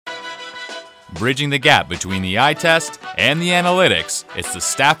Bridging the gap between the eye test and the analytics, it's the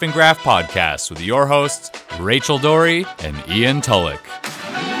Staff and Graph Podcast with your hosts, Rachel Dory and Ian Tulloch.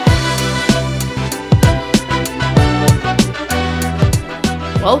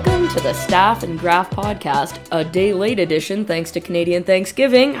 Welcome to the Staff and Graph Podcast, a day-late edition thanks to Canadian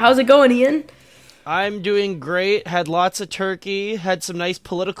Thanksgiving. How's it going, Ian? I'm doing great. Had lots of turkey. Had some nice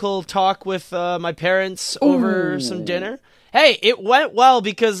political talk with my parents over some dinner. Hey, it went well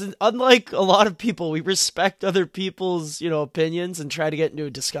because unlike a lot of people, we respect other people's, opinions and try to get into a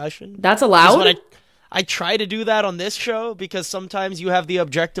discussion. That's allowed? I try to do that on this show because sometimes you have the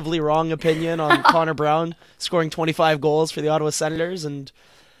objectively wrong opinion on Connor Brown scoring 25 goals for the Ottawa Senators,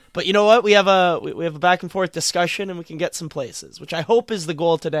 but you know what? We have a back and forth discussion and we can get some places, which I hope is the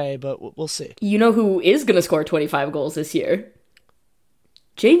goal today, but we'll see. You know who is going to score 25 goals this year?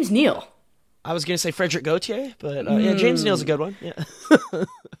 James Neal. I was going to say Frederic Gauthier, but yeah, James Neal's a good one. Yeah.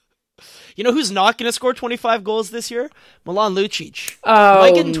 You know who's not going to score 25 goals this year? Milan Lucic.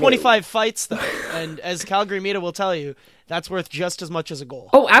 Might get in 25 fights, though. And as Calgary Media will tell you, that's worth just as much as a goal.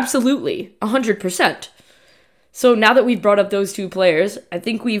 Oh, absolutely. 100%. So now that we've brought up those two players, I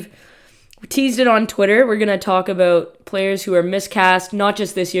think we've teased it on Twitter. We're going to talk about players who are miscast, not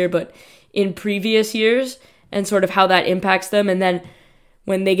just this year, but in previous years, and sort of how that impacts them. And then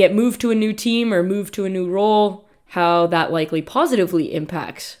when they get moved to a new team or moved to a new role, how that likely positively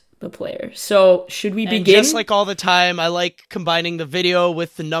impacts the player. So should we begin? And just like all the time, I like combining the video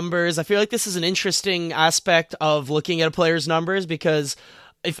with the numbers. I feel like this is an interesting aspect of looking at a player's numbers because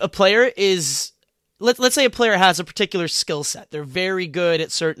if a player is, let's say a player has a particular skill set. They're very good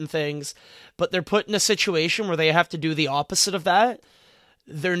at certain things, but they're put in a situation where they have to do the opposite of that.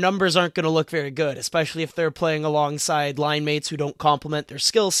 Their numbers aren't going to look very good, especially if they're playing alongside line mates who don't complement their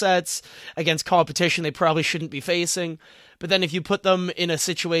skill sets against competition they probably shouldn't be facing. But then if you put them in a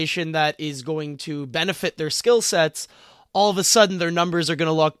situation that is going to benefit their skill sets, all of a sudden their numbers are going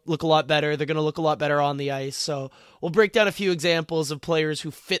to look a lot better. They're going to look a lot better on the ice. So we'll break down a few examples of players who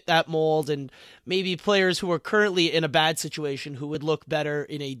fit that mold and maybe players who are currently in a bad situation who would look better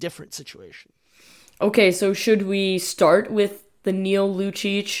in a different situation. Okay, so should we start with the Neal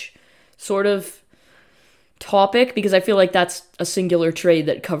Lucic sort of topic? Because I feel like that's a singular trade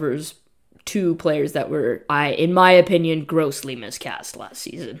that covers two players that were, in my opinion, grossly miscast last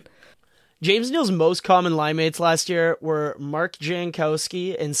season. James Neal's most common line mates last year were Mark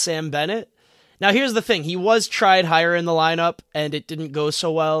Jankowski and Sam Bennett. Now here's the thing, he was tried higher in the lineup and it didn't go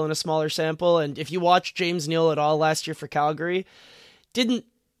so well in a smaller sample, and if you watched James Neal at all last year for Calgary, didn't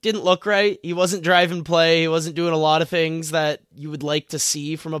look right. He wasn't driving play. He wasn't doing a lot of things that you would like to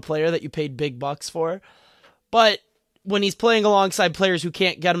see from a player that you paid big bucks for. But when he's playing alongside players who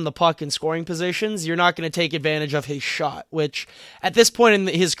can't get him the puck in scoring positions, you're not going to take advantage of his shot, which at this point in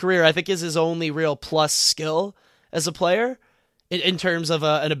his career, I think is his only real plus skill as a player in terms of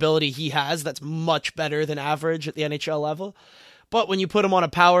an ability he has that's much better than average at the NHL level. But when you put him on a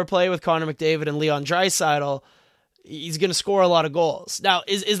power play with Connor McDavid and Leon Draisaitl, he's going to score a lot of goals. Now,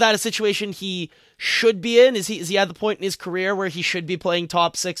 is that a situation he should be in? Is he at the point in his career where he should be playing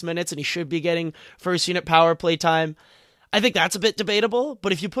top 6 minutes and he should be getting first unit power play time? I think that's a bit debatable,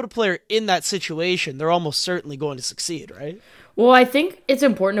 but if you put a player in that situation, they're almost certainly going to succeed, right? Well, I think it's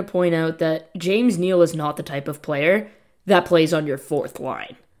important to point out that James Neal is not the type of player that plays on your fourth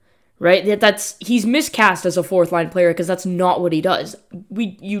line, right? He's miscast as a fourth line player because that's not what he does.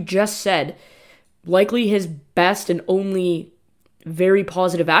 You just said likely his best and only very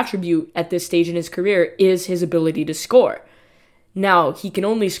positive attribute at this stage in his career is his ability to score. Now, he can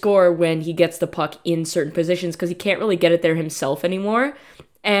only score when he gets the puck in certain positions because he can't really get it there himself anymore.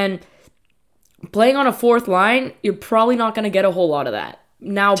 And playing on a fourth line, you're probably not going to get a whole lot of that.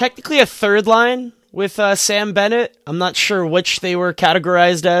 Now, technically a third line with Sam Bennett. I'm not sure which they were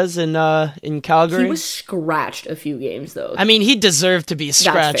categorized as in Calgary. He was scratched a few games, though. I mean, he deserved to be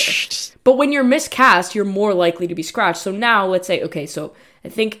scratched. But when you're miscast, you're more likely to be scratched. So now, let's say, okay, so I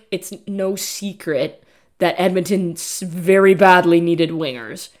think it's no secret that Edmonton very badly needed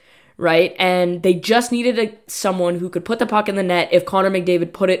wingers, right? And they just needed someone who could put the puck in the net if Connor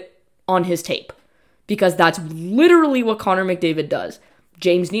McDavid put it on his tape. Because that's literally what Connor McDavid does.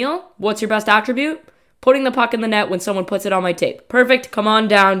 James Neal, what's your best attribute? Putting the puck in the net when someone puts it on my tape. Perfect, come on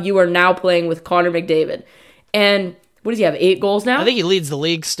down. You are now playing with Connor McDavid. And what does he have, 8 goals now? I think he leads the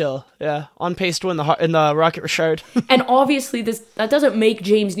league still. Yeah, on pace to win in the Rocket Richard. And obviously, that doesn't make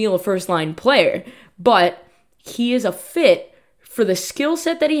James Neal a first-line player, but he is a fit for the skill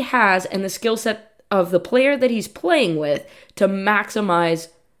set that he has and the skill set of the player that he's playing with to maximize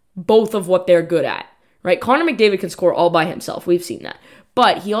both of what they're good at, right? Connor McDavid can score all by himself. We've seen that.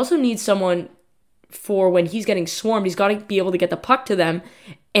 But he also needs someone for when he's getting swarmed, he's got to be able to get the puck to them,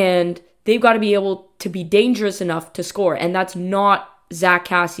 and they've got to be able to be dangerous enough to score. And that's not Zach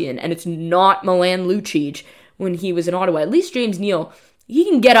Kassian, and it's not Milan Lucic when he was in Ottawa. At least James Neal, he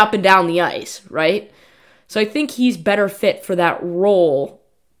can get up and down the ice, right? So I think he's better fit for that role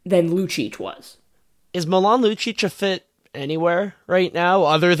than Lucic was. Is Milan Lucic a fit anywhere right now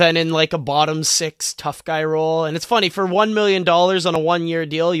other than in like a bottom six tough guy role? And it's funny, for $1 million on a 1-year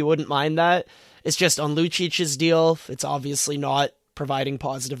deal, you wouldn't mind that. It's just on Lucic's deal, it's obviously not providing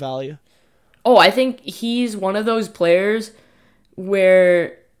positive value. Oh, I think he's one of those players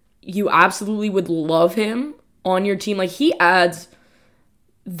where you absolutely would love him on your team. Like, he adds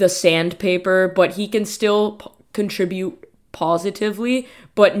the sandpaper, but he can still contribute positively,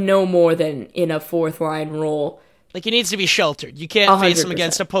 but no more than in a fourth line role. Like, he needs to be sheltered. You can't face him 100%.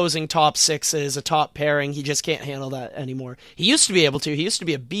 against opposing top sixes, a top pairing. He just can't handle that anymore. He used to be able to. He used to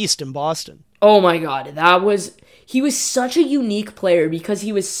be a beast in Boston. Oh my god, he was such a unique player because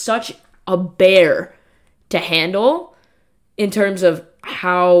he was such a bear to handle in terms of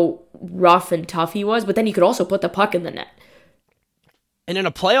how rough and tough he was, but then he could also put the puck in the net. And in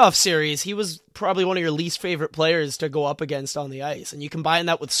a playoff series, he was probably one of your least favorite players to go up against on the ice. And you combine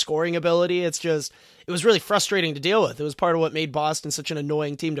that with scoring ability, it was really frustrating to deal with. It was part of what made Boston such an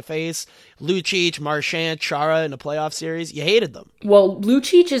annoying team to face. Lucic, Marchand, Chara in a playoff series, you hated them. Well,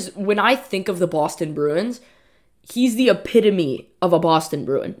 Lucic is, when I think of the Boston Bruins, he's the epitome of a Boston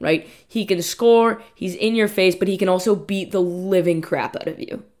Bruin, right? He can score, he's in your face, but he can also beat the living crap out of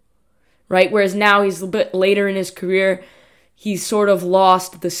you, right? Whereas now he's a bit later in his career, he's sort of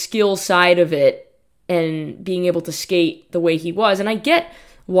lost the skill side of it and being able to skate the way he was. And I get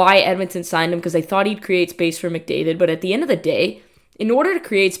why Edmonton signed him, because they thought he'd create space for McDavid. But at the end of the day, in order to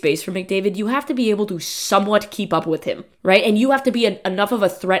create space for McDavid, you have to be able to somewhat keep up with him, right? And you have to be enough of a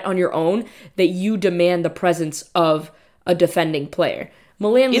threat on your own that you demand the presence of a defending player.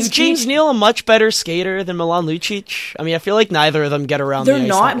 Is James Neal a much better skater than Milan Lucic? I mean, I feel like neither of them get around the ice. They're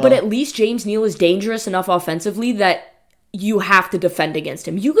not, but at least James Neal is dangerous enough offensively that you have to defend against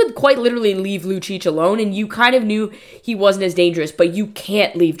him. You could quite literally leave Lucic alone, and you kind of knew he wasn't as dangerous, but you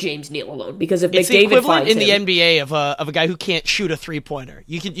can't leave James Neal alone, because if it's McDavid the equivalent finds in him, the NBA of a guy who can't shoot a 3-pointer.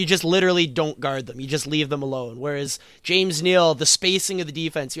 You just literally don't guard them. You just leave them alone. Whereas James Neal, the spacing of the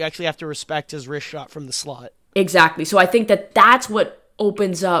defense, you actually have to respect his wrist shot from the slot. Exactly. So I think that's what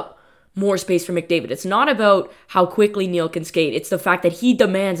opens up more space for McDavid. It's not about how quickly Neal can skate. It's the fact that he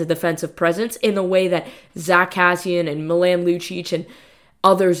demands a defensive presence in the way that Zach Kassian and Milan Lucic and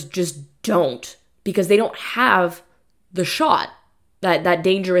others just don't, because they don't have the shot, that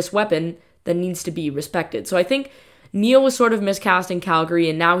dangerous weapon that needs to be respected. So I think Neal was sort of miscast in Calgary,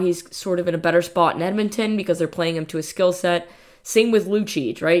 and now he's sort of in a better spot in Edmonton because they're playing him to his skill set. Same with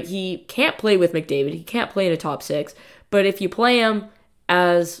Lucic, right? He can't play with McDavid. He can't play in a top six. But if you play him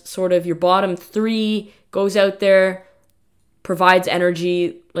as sort of your bottom three, goes out there, provides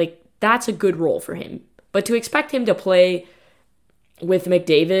energy, like, that's a good role for him. But to expect him to play with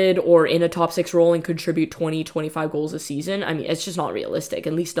McDavid or in a top six role and contribute 20, 25 goals a season, I mean, it's just not realistic,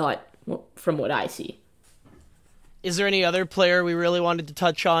 at least not from what I see. Is there any other player we really wanted to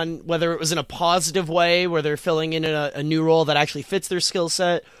touch on, whether it was in a positive way, where they're filling in a new role that actually fits their skill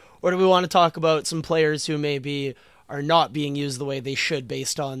set, or do we want to talk about some players who maybe are not being used the way they should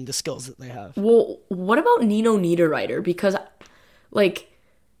based on the skills that they have? Well, what about Nino Niederreiter? Because, like,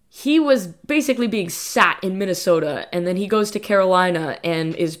 he was basically being sat in Minnesota, and then he goes to Carolina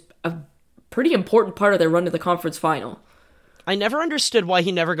and is a pretty important part of their run to the conference final. I never understood why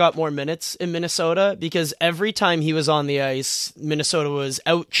he never got more minutes in Minnesota, because every time he was on the ice, Minnesota was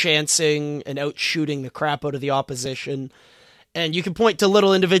out-chancing and out-shooting the crap out of the opposition. And you can point to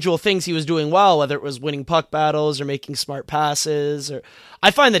little individual things he was doing well, whether it was winning puck battles or making smart passes. Or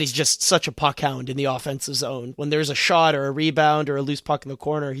I find that he's just such a puck hound in the offensive zone. When there's a shot or a rebound or a loose puck in the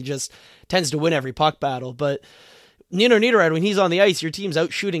corner, he just tends to win every puck battle. But Nino Niederreiter, when he's on the ice, your team's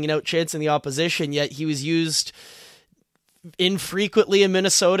out shooting and out chancing the opposition, yet he was used infrequently in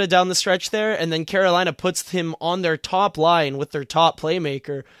Minnesota down the stretch there. And then Carolina puts him on their top line with their top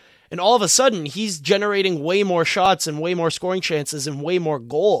playmaker. And all of a sudden, he's generating way more shots and way more scoring chances and way more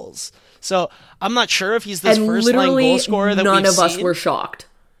goals. So I'm not sure if he's this first-line goal scorer that we've seen. None of us were shocked.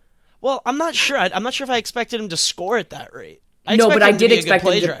 Well, I'm not sure. I'm not sure if I expected him to score at that rate. No, but I did expect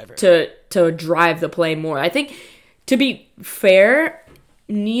him to drive the play more. I think, to be fair,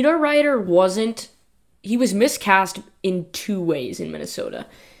 Niederreiter he was miscast in two ways in Minnesota.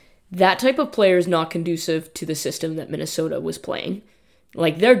 That type of player is not conducive to the system that Minnesota was playing.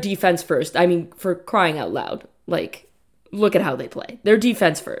 Like, their defense first, I mean, for crying out loud. Like, look at how they play. They're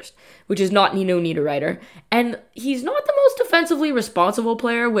defense first, which is not Nino Niederreiter. And he's not the most defensively responsible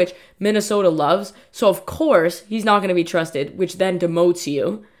player, which Minnesota loves. So, of course, he's not going to be trusted, which then demotes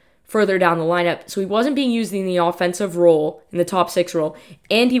you further down the lineup. So he wasn't being used in the offensive role, in the top 6 role,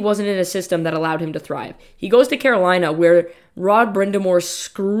 and he wasn't in a system that allowed him to thrive. He goes to Carolina, where Rod Brindamore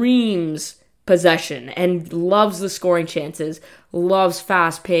screams possession and loves the scoring chances, loves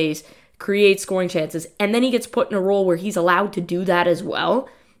fast pace, creates scoring chances, and then he gets put in a role where he's allowed to do that as well.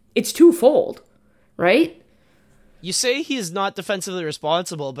 It's twofold, right? You say he's not defensively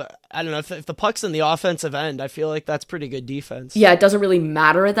responsible, but I don't know, if the puck's in the offensive end, I feel like that's pretty good defense. Yeah, it doesn't really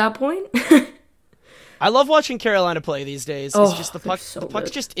matter at that point. I love watching Carolina play these days. Oh, It's just the puck's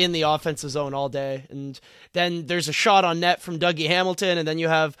good. just in the offensive zone all day. And then there's a shot on net from Dougie Hamilton, and then you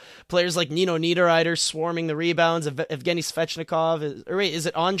have players like Nino Niederreiter swarming the rebounds. Evgeny Svechnikov. Is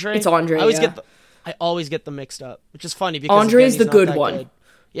it Andre? It's Andre, I always get them mixed up, which is funny because Andre's Evgeny's the not good that one. good.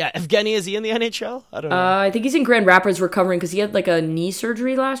 Yeah, Evgeny, is he in the NHL? I don't know. I think he's in Grand Rapids recovering because he had like a knee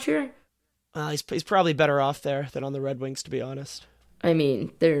surgery last year. He's probably better off there than on the Red Wings, to be honest. I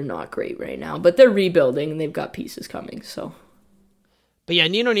mean, they're not great right now, but they're rebuilding and they've got pieces coming, so. But yeah,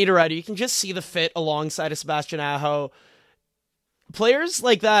 Nino Niederreiter, you can just see the fit alongside of Sebastian Aho. Players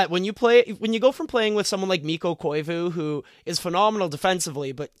like that, when you go from playing with someone like Mikko Koivu, who is phenomenal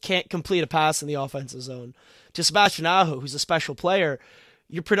defensively but can't complete a pass in the offensive zone, to Sebastian Aho, who's a special player,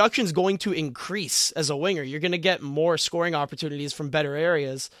 your production's going to increase as a winger. You're going to get more scoring opportunities from better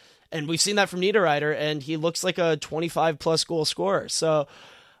areas. And we've seen that from Niederreiter, and he looks like a 25-plus goal scorer. So,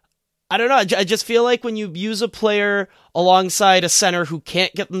 I don't know. I just feel like when you use a player alongside a center who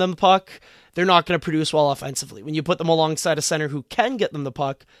can't get them the puck, they're not going to produce well offensively. When you put them alongside a center who can get them the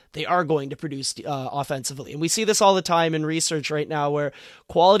puck, they are going to produce offensively. And we see this all the time in research right now, where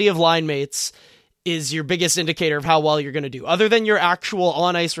quality of line mates is your biggest indicator of how well you're going to do. Other than your actual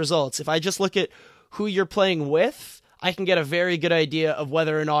on-ice results, if I just look at who you're playing with, I can get a very good idea of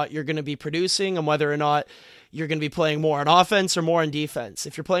whether or not you're going to be producing and whether or not you're going to be playing more on offense or more on defense.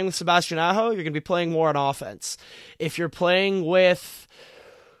 If you're playing with Sebastian Aho, you're going to be playing more on offense. If you're playing with...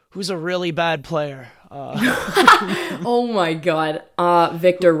 Who's a really bad player? Oh my god.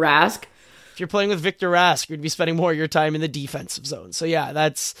 Victor Rask. If you're playing with Victor Rask, you're going to be spending more of your time in the defensive zone. So yeah,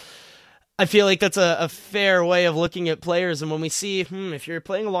 I feel like that's a fair way of looking at players. And when we see, if you're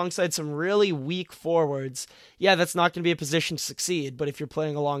playing alongside some really weak forwards, yeah, that's not going to be a position to succeed. But if you're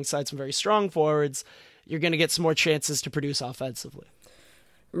playing alongside some very strong forwards, you're going to get some more chances to produce offensively.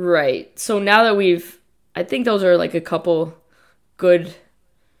 Right. So now that I think those are like a couple good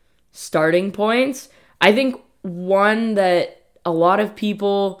starting points. I think one that a lot of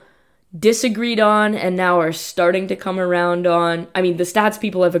people disagreed on and now are starting to come around on. I mean, the stats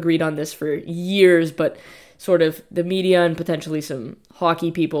people have agreed on this for years, but sort of the media and potentially some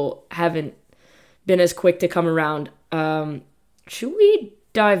hockey people haven't been as quick to come around. Should we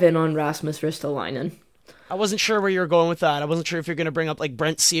dive in on Rasmus Ristolainen? I wasn't sure where you were going with that. I wasn't sure if you're going to bring up like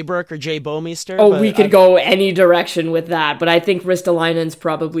Brent Seabrook or Jay Bouwmeester. Oh, we could go any direction with that, but I think Ristolainen's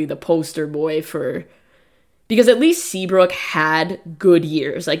probably the poster boy for... Because at least Seabrook had good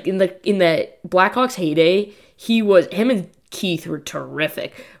years. Like in the Blackhawks heyday, him and Keith were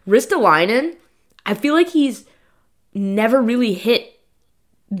terrific. Ristolainen, I feel like he's never really hit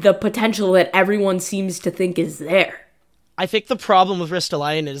the potential that everyone seems to think is there. I think the problem with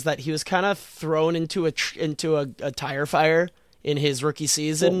Ristolainen is that he was kind of thrown into a tire fire in his rookie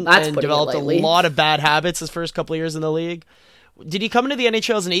season and developed a lot of bad habits his first couple of years in the league. Did he come into the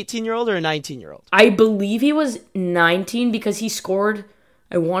NHL as an 18-year-old or a 19-year-old? I believe he was 19 because he scored,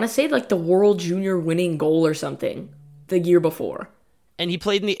 I want to say, like the World Junior winning goal or something the year before. And he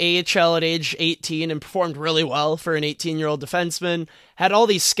played in the AHL at age 18 and performed really well for an 18-year-old defenseman. Had all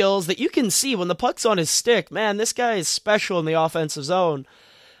these skills that you can see when the puck's on his stick. Man, this guy is special in the offensive zone.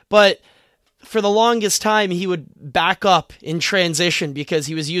 But for the longest time, he would back up in transition because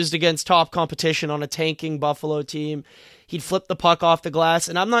he was used against top competition on a tanking Buffalo team. He'd flip the puck off the glass,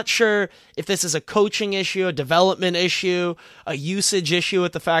 and I'm not sure if this is a coaching issue, a development issue, a usage issue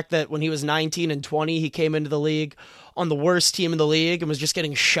with the fact that when he was 19 and 20, he came into the league on the worst team in the league and was just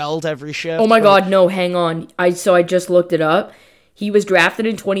getting shelled every shift. Oh my god, no, hang on. I just looked it up. He was drafted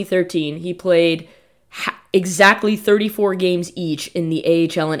in 2013. He played exactly 34 games each in the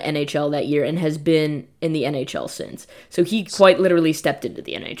AHL and NHL that year and has been in the NHL since. So he quite literally stepped into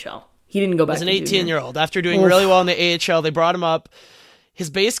the NHL. He didn't go back as an 18-year-old. After doing really well in the AHL, they brought him up. He's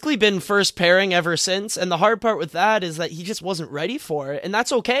basically been first pairing ever since, and the hard part with that is that he just wasn't ready for it, and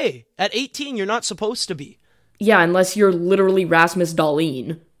that's okay. At 18, you're not supposed to be. Yeah, unless you're literally Rasmus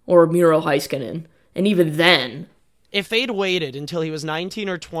Dahlin or Miro Heiskanen, and even then, if they'd waited until he was 19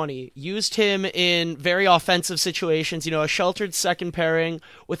 or 20, used him in very offensive situations, a sheltered second pairing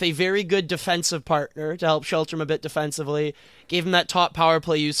with a very good defensive partner to help shelter him a bit defensively, gave him that top power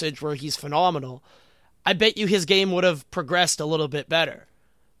play usage where he's phenomenal, I bet you his game would have progressed a little bit better.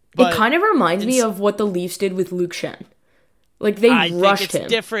 But it kind of reminds me of what the Leafs did with Luke Shen. Like, they rushed him.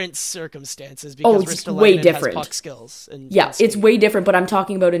 It's different circumstances because it's way different. Has puck skills. It's way different, but I'm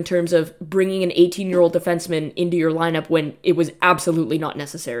talking about in terms of bringing an 18-year-old defenseman into your lineup when it was absolutely not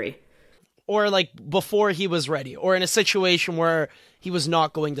necessary. Or, like, before he was ready, or in a situation where he was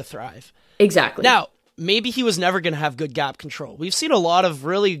not going to thrive. Exactly. Now, maybe he was never going to have good gap control. We've seen a lot of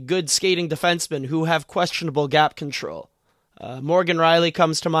really good skating defensemen who have questionable gap control. Morgan Riley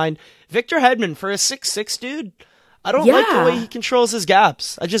comes to mind. Victor Hedman, for a 6'6", dude, I don't like the way he controls his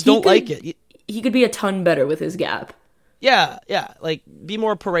gaps. I just don't like it. He could be a ton better with his gap. Yeah. Like, be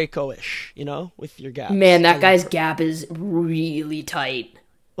more Parayko-ish, with your gaps. Man, that guy's gap is really tight.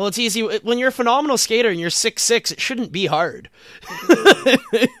 Well, it's easy. When you're a phenomenal skater and you're 6'6", it shouldn't be hard.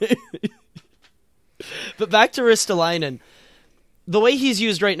 But back to Ristolainen. The way he's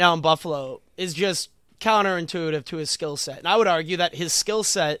used right now in Buffalo is just counterintuitive to his skill set. And I would argue that his skill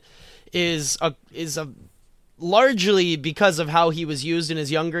set is largely because of how he was used in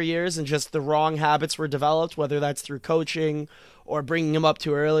his younger years and just the wrong habits were developed, whether that's through coaching or bringing him up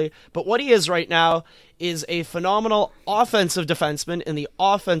too early. But what he is right now is a phenomenal offensive defenseman in the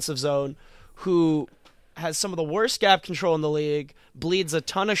offensive zone who has some of the worst gap control in the league, bleeds a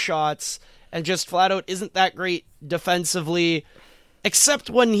ton of shots, and just flat out isn't that great defensively, except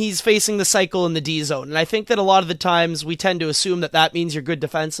when he's facing the cycle in the D zone. And I think that a lot of the times we tend to assume that means you're good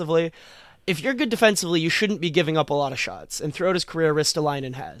defensively. If you're good defensively, you shouldn't be giving up a lot of shots. And throughout his career,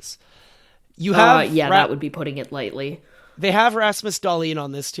 Ristolainen has. You have that would be putting it lightly. They have Rasmus Sandin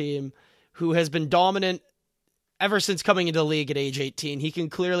on this team, who has been dominant ever since coming into the league at age 18. He can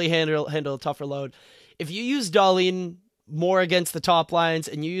clearly handle a tougher load. If you use Sandin more against the top lines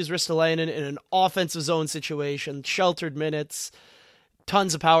and you use Ristolainen in an offensive zone situation, sheltered minutes,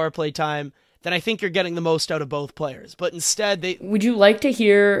 tons of power play time, then I think you're getting the most out of both players. But instead, Would you like to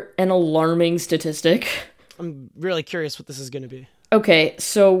hear an alarming statistic? I'm really curious what this is going to be. Okay,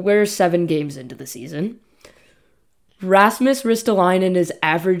 so we're 7 games into the season. Rasmus Ristolainen is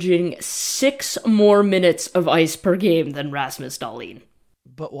averaging 6 more minutes of ice per game than Rasmus Dahlin.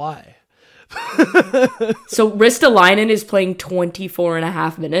 But why? So Ristolainen is playing 24 and a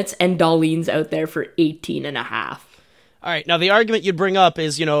half minutes, and Dahlin's out there for 18 and a half. All right, now the argument you'd bring up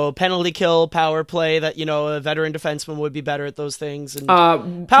is, penalty kill, power play, that, a veteran defenseman would be better at those things. And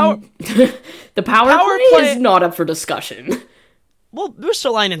the power play is not up for discussion. Well,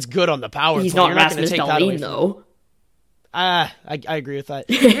 Ristolainen's good on the power play. He's not You're Rasmus not gonna take Dahlin, though. I agree with that.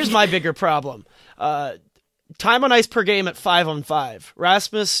 Here's my bigger problem. Time on ice per game at 5-on-5.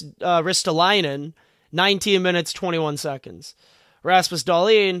 Rasmus Ristolainen, 19 minutes, 21 seconds. Rasmus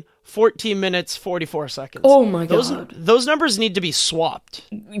Dahlin, 14 minutes, 44 seconds. Oh my God. Those numbers need to be swapped.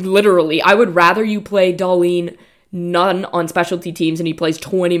 Literally. I would rather you play Dahlin none on specialty teams and he plays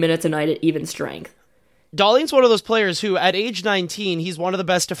 20 minutes a night at even strength. Dahlin's one of those players who, at age 19, he's one of the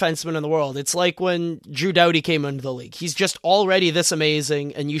best defensemen in the world. It's like when Drew Doughty came into the league. He's just already this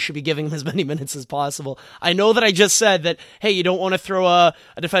amazing, and you should be giving him as many minutes as possible. I know that I just said that, hey, you don't want to throw a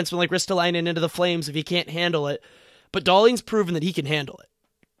defenseman like Ristolainen into the flames if he can't handle it, but Dahlin's proven that he can handle it.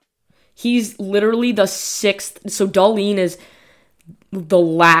 He's literally the 6th. So Dahlin is the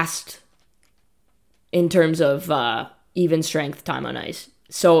last in terms of even strength time on ice.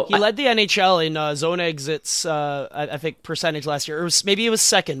 So he led the NHL in zone exits, I think, percentage last year. Or maybe it was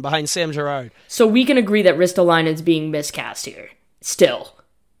second behind Sam Girard. So we can agree that Ristolainen's being miscast here. Still.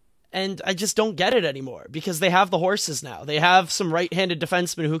 And I just don't get it anymore because they have the horses now. They have some right-handed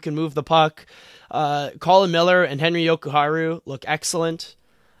defensemen who can move the puck. Colin Miller and Henry Yokoharu look excellent.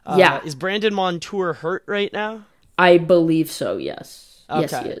 Is Brandon Montour hurt right now? I believe so, yes. Okay.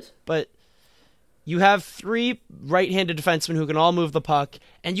 Yes, he is. But you have 3 right-handed defensemen who can all move the puck,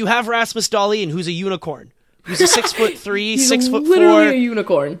 and you have Rasmus Dahlin, who's a unicorn, who's a 6'3", 6'4", literally a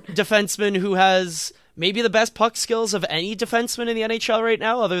unicorn defenseman who has maybe the best puck skills of any defenseman in the NHL right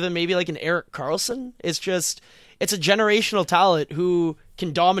now, other than maybe like an Erik Karlsson. It's a generational talent who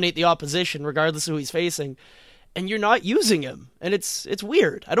can dominate the opposition regardless of who he's facing, and you're not using him, and it's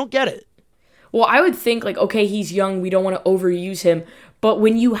weird. I don't get it. Well, I would think, okay, he's young, we don't want to overuse him, but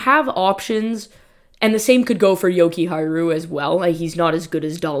when you have options. And the same could go for Yokoharu as well. He's not as good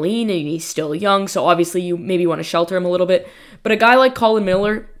as Dahlin, and he's still young, so obviously you maybe want to shelter him a little bit. But a guy like Colin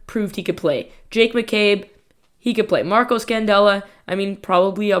Miller proved he could play. Jake McCabe, He could play Marco Scandella. I mean,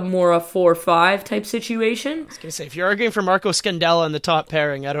 probably a 4-5 type situation. I was going to say, if you're arguing for Marco Scandella in the top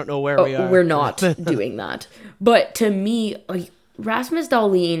pairing, I don't know where we are. We're not doing that. But to me, like, Rasmus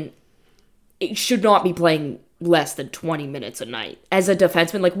Dahlin should not be playing less than 20 minutes a night as a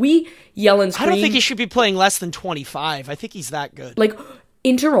defenseman. Like, we yell and scream. I don't think he should be playing less than 25. I think he's that good. Like,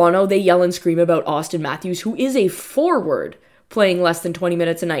 in Toronto, they yell and scream about Austin Matthews, who is a forward, playing less than 20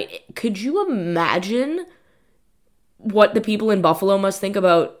 minutes a night. Could you imagine what the people in Buffalo must think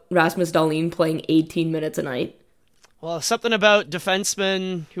about Rasmus Dahlin playing 18 minutes a night? Well, something about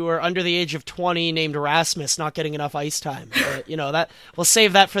defensemen who are under the age of 20 named Rasmus not getting enough ice time. But, that we'll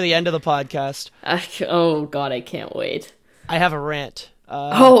save that for the end of the podcast. Oh, God, I can't wait. I have a rant.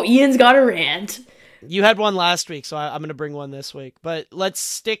 Ian's got a rant. You had one last week, so I'm going to bring one this week. But let's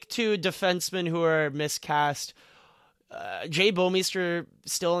stick to defensemen who are miscast. Jay Bouwmeester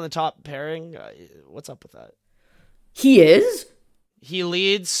still in the top pairing. What's up with that? He is? He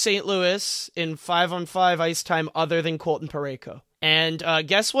leads St. Louis in 5-on-5 ice time other than Colton Parayko. And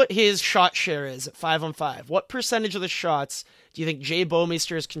guess what his shot share is at 5-on-5? What percentage of the shots do you think Jay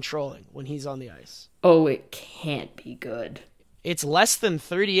Bouwmeester is controlling when he's on the ice? Oh, it can't be good. It's less than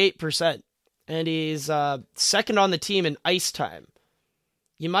 38%. And he's second on the team in ice time.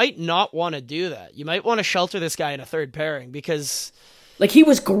 You might not want to do that. You might want to shelter this guy in a third pairing because... Like, he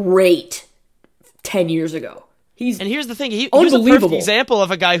was great 10 years ago. And here's the thing, he was a perfect example of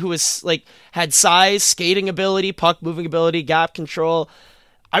a guy who was had size, skating ability, puck moving ability, gap control.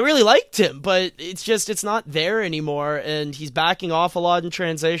 I really liked him, but it's not there anymore, and he's backing off a lot in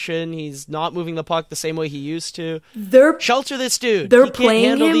transition. He's not moving the puck the same way he used to. Shelter this dude. They're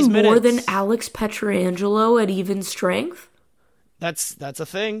playing him more than Alex Pietrangelo at even strength? That's a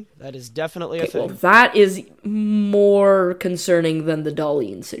thing. That is definitely a thing. Well, that is more concerning than the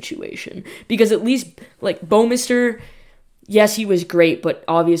Dahlin situation. Because at least, Bouwmeester, yes, he was great, but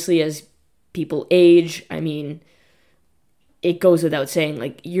obviously as people age, I mean, it goes without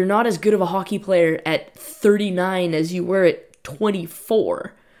saying, you're not as good of a hockey player at 39 as you were at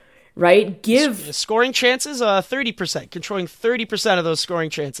 24. Right? Scoring chances, 30%. Controlling 30% of those scoring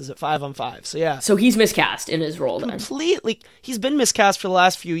chances at 5-on-5. So, yeah. So he's miscast in his role, then. Completely. He's been miscast for the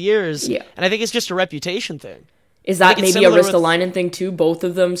last few years. Yeah. And I think it's just a reputation thing. Is that maybe a Ristolainen thing, too? Both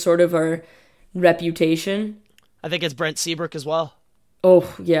of them sort of are reputation? I think it's Brent Seabrook as well.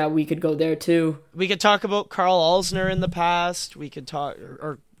 Oh, yeah, we could go there, too. We could talk about Carl Alsner in the past. We could talk...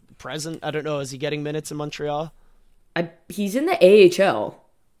 Or present. I don't know. Is he getting minutes in Montreal? He's in the AHL.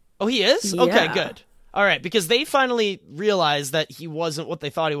 Oh, he is? Yeah. Okay, good. All right, because they finally realized that he wasn't what they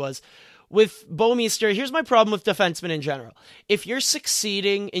thought he was. With Bouwmeester, here's my problem with defensemen in general. If you're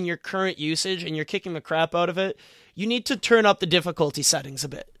succeeding in your current usage and you're kicking the crap out of it, you need to turn up the difficulty settings a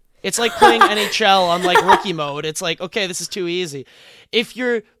bit. It's like playing NHL on rookie mode. It's okay, this is too easy. If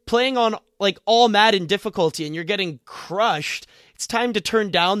you're playing on all Madden difficulty and you're getting crushed, it's time to turn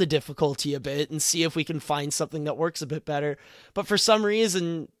down the difficulty a bit and see if we can find something that works a bit better. But for some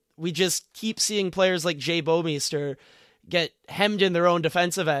reason, we just keep seeing players like Jay Bouwmeester get hemmed in their own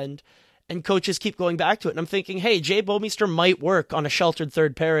defensive end, and coaches keep going back to it. And I'm thinking, hey, Jay Bouwmeester might work on a sheltered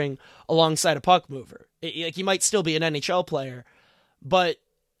third pairing alongside a puck mover. He might still be an NHL player, but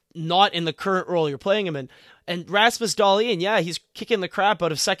not in the current role you're playing him in. And Rasmus Dahlin, yeah, he's kicking the crap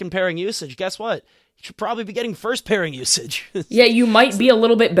out of second pairing usage. Guess what? He should probably be getting first pairing usage. Yeah, you might be a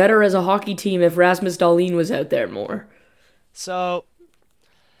little bit better as a hockey team if Rasmus Dahlin was out there more. So...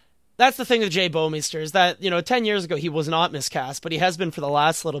 that's the thing with Jay Bouwmeester is that, 10 years ago he was not miscast, but he has been for the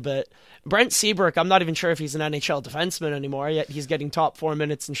last little bit. Brent Seabrook, I'm not even sure if he's an NHL defenseman anymore, yet he's getting top 4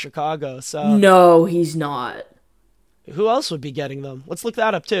 minutes in Chicago. So no, he's not. Who else would be getting them? Let's look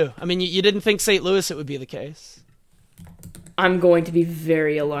that up too. I mean, you didn't think St. Louis it would be the case. I'm going to be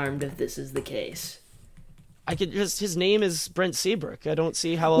very alarmed if this is the case. His name is Brent Seabrook. I don't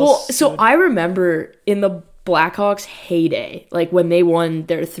see how else. Well, I remember in the Blackhawks' heyday, when they won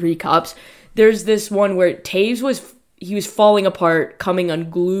their 3 cups, there's this one where Taves was falling apart, coming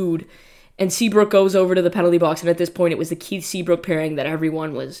unglued, and Seabrook goes over to the penalty box, and at this point it was the Keith Seabrook pairing that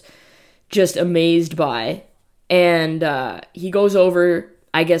everyone was just amazed by. And he goes over,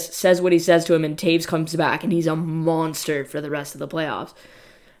 I guess, says what he says to him, and Taves comes back, and he's a monster for the rest of the playoffs.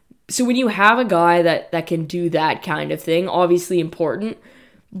 So when you have a guy that can do that kind of thing, obviously important,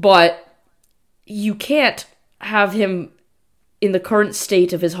 but you can't have him in the current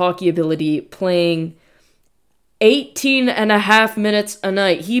state of his hockey ability playing 18 and a half minutes a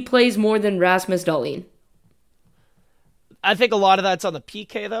night. He plays more than Rasmus Dahlin. I think a lot of that's on the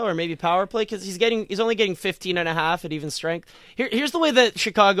PK though, or maybe power play, because he's only getting 15.5 at even strength. Here's the way that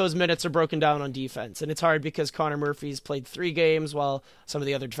Chicago's minutes are broken down on defense, and it's hard because Connor Murphy's played 3 games while some of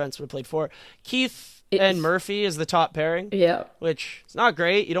the other defensemen played 4. Keith and Murphy is the top pairing. Yeah. Which is not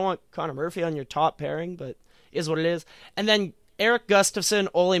great. You don't want Connor Murphy on your top pairing, but is what it is. And then Eric Gustafsson,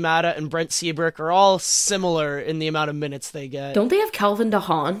 Ole Mata, and Brent Seabrook are all similar in the amount of minutes they get. Don't they have Calvin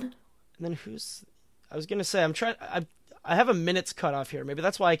DeHaan? And then I was going to say, I have a minutes cutoff here. Maybe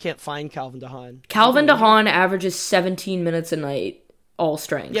that's why I can't find Calvin DeHaan. Calvin DeHaan averages 17 minutes a night, all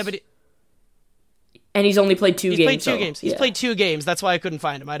strengths. Yeah, but... and he's only played 2 games. He's played 2 games. He's played 2 games. That's why I couldn't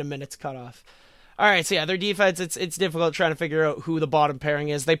find him. I had a minutes cutoff. All right, so yeah, their defense, it's difficult trying to figure out who the bottom pairing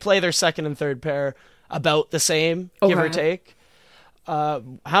is. They play their second and third pair about the same, give or take.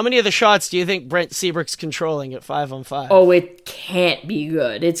 How many of the shots do you think Brent Seabrook's controlling at 5-on-5? Oh, it can't be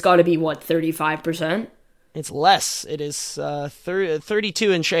good. It's got to be, 35%? It's less. It is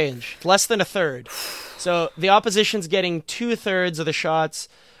 32 and change. Less than a third. So the opposition's getting 2/3 of the shots,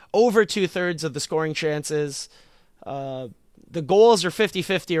 over 2/3 of the scoring chances. The goals are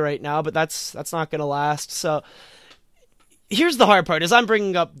 50-50 right now, but that's not going to last. So here's the hard part, is I'm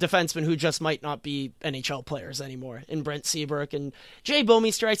bringing up defensemen who just might not be NHL players anymore in Brent Seabrook. And Jay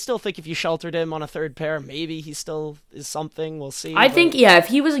Bouwmeester, I still think if you sheltered him on a third pair, maybe he still is something. We'll see. I think, if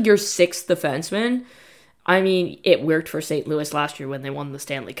he was your 6th defenseman, I mean, it worked for St. Louis last year when they won the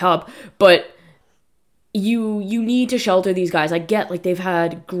Stanley Cup, but you need to shelter these guys. I get, they've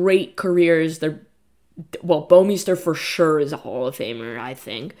had great careers. Bouwmeester for sure is a Hall of Famer, I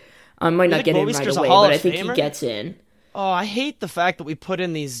think. I might not get in right away, but I think he gets in. Oh, I hate the fact that we put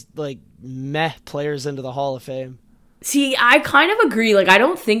in these, meh players into the Hall of Fame. See, I kind of agree. I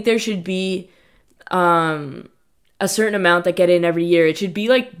don't think there should be a certain amount that get in every year. It should be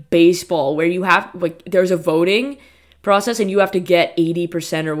like baseball, where you have, there's a voting process, and you have to get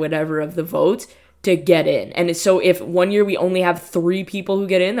 80% or whatever of the votes to get in. And so if one year we only have 3 people who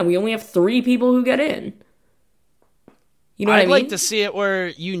get in, then we only have 3 people who get in. You know what I mean? I'd like to see it where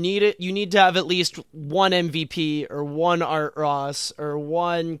you need to have at least one MVP or one Art Ross or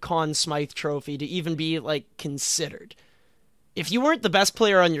one Conn Smythe trophy to even be considered. If you weren't the best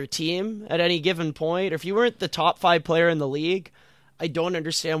player on your team at any given point, or if you weren't the top 5 player in the league, I don't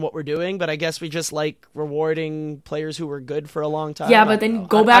understand what we're doing, but I guess we just like rewarding players who were good for a long time. Yeah, but then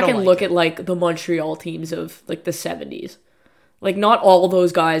go back and look at the Montreal teams of the 70s. Not all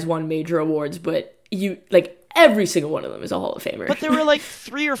those guys won major awards, but every single one of them is a Hall of Famer. But there were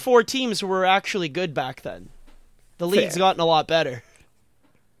 3 or 4 teams who were actually good back then. The league's gotten a lot better.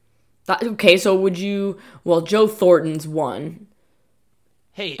 Okay, so would you... Well, Joe Thornton's won.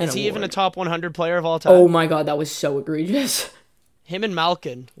 Hey, is he even a top 100 player of all time? Oh my god, that was so egregious. Him and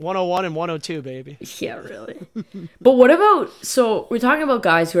Malkin, 101 and 102, baby. Yeah, really. But what about... So, we're talking about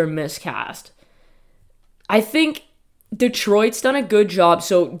guys who are miscast. I think Detroit's done a good job.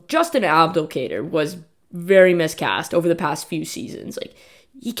 So, Justin Abdelkader was very miscast over the past few seasons.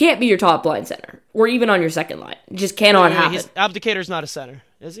 He can't be your top line center, or even on your second line. It just cannot happen. Abdelkader's not a center,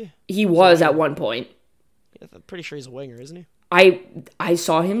 is he? He was at one point. Yeah, I'm pretty sure he's a winger, isn't he? I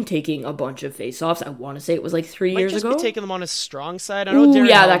saw him taking a bunch of face-offs. I want to say it was 3 years ago. Might just be taking them on his strong side. I know Darren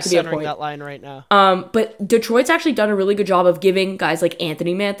that could be a point. That line right now. But Detroit's actually done a really good job of giving guys like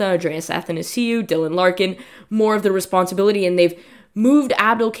Anthony Mantha, Andreas Athanasiou, Dylan Larkin more of the responsibility, and they've moved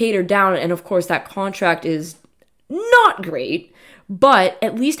Abdelkader down, and of course that contract is not great, but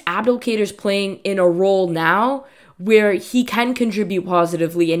at least Abdelkader's playing in a role now where he can contribute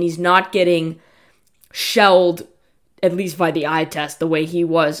positively, and he's not getting shelled, at least by the eye test, the way he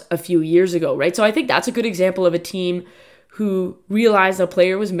was a few years ago, right? So I think that's a good example of a team who realized a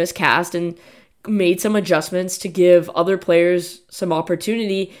player was miscast and made some adjustments to give other players some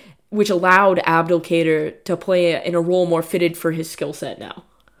opportunity, which allowed Abdelkader to play in a role more fitted for his skill set now.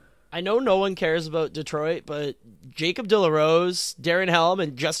 I know no one cares about Detroit, but Jacob De La Rose, Darren Helm,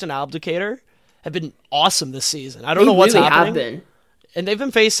 and Justin Abdelkader have been awesome this season. I don't know what's happening. Have been. And they've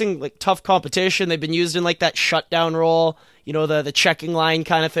been facing tough competition. They've been used in that shutdown role, the checking line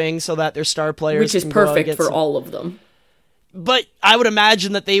kind of thing, so that their star players, which is perfect for all of them. But I would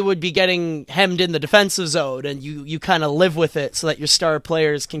imagine that they would be getting hemmed in the defensive zone, and you kind of live with it so that your star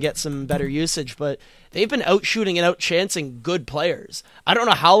players can get some better usage. But they've been outshooting and outchancing good players. I don't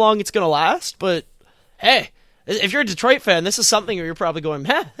know how long it's going to last, but hey, if you're a Detroit fan, this is something where you're probably going,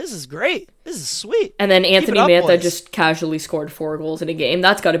 this is great. This is sweet. And then Anthony Mantha just casually scored 4 goals in a game.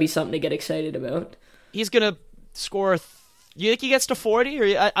 That's got to be something to get excited about. He's going to score You think he gets to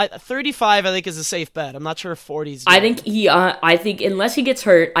 40? Or 35, I think, is a safe bet. I'm not sure if 40 is... I think unless he gets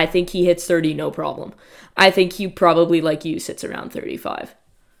hurt, I think he hits 30 no problem. I think he probably, like you, sits around 35.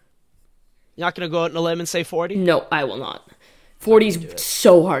 You're not going to go out on a limb and say 40? No, I will not. 40 is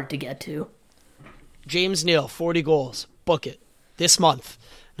so hard to get to. James Neal, 40 goals. Book it. This month.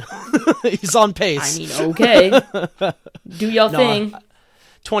 He's on pace. I mean, okay. Do your thing.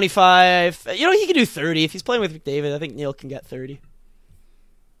 25. He can do 30. If he's playing with McDavid, I think Neal can get 30.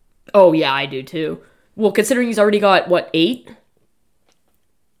 Oh, yeah, I do too. Well, considering he's already got, 8?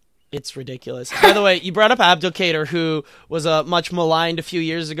 It's ridiculous. By the way, you brought up Abdelkader, who was much maligned a few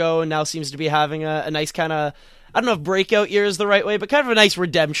years ago and now seems to be having a nice kind of, I don't know if breakout year is the right way, but kind of a nice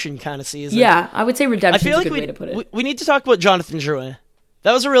redemption kind of season. Yeah, I would say redemption is a good way to put it. it. We need to talk about Jonathan Drouin.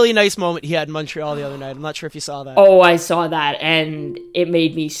 That was a really nice moment he had in Montreal the other night. I'm not sure if you saw that. Oh, I saw that, and it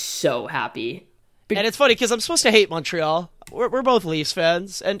made me so happy. And it's funny, because I'm supposed to hate Montreal. We're both Leafs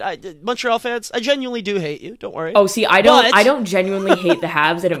fans, and Montreal fans, I genuinely do hate you. Don't worry. Oh, see, I don't genuinely hate the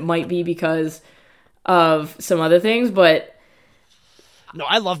Habs, and it might be because of some other things, but... No,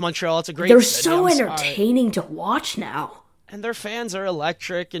 I love Montreal. It's a great They're city. so entertaining to watch now. And their fans are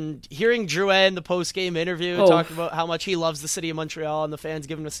electric, and hearing Drouin in the post-game interview talk about how much he loves the city of Montreal and the fans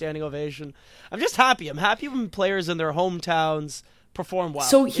give him a standing ovation. I'm just happy. I'm happy when players in their hometowns perform well.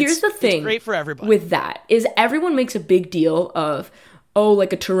 So here's the thing. It's great for everybody. With that, is everyone makes a big deal of,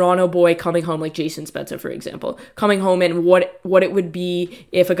 like a Toronto boy coming home, like Jason Spezza, for example, coming home and what it would be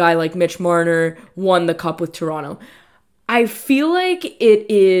if a guy like Mitch Marner won the cup with Toronto. I feel like it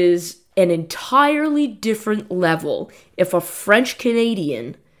is an entirely different level if a French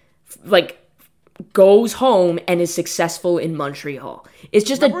Canadian goes home and is successful in Montreal. It's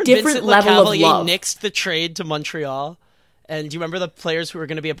just a different level of love. Nixed the trade to Montreal, and do you remember the players who were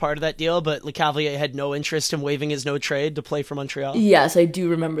going to be a part of that deal, but Lecavalier had no interest in waiving his no trade to play for Montreal? Yes, I do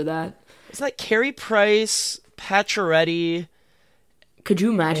remember that. It's like Carey Price, Pacioretty. Could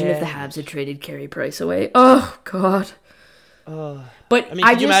you imagine if the Habs had traded Carey Price away? Oh, God. But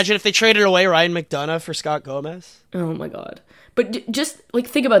could you imagine if they traded away Ryan McDonough for Scott Gomez? Oh my God. But just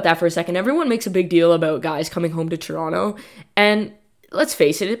think about that for a second. Everyone makes a big deal about guys coming home to Toronto, and let's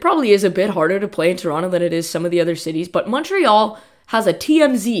face it probably is a bit harder to play in Toronto than it is some of the other cities, but Montreal has a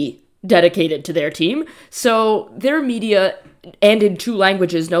TMZ dedicated to their team, so their media, and in 2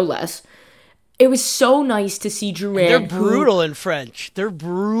 languages no less. It was so nice to see Drouin. They're brutal in French.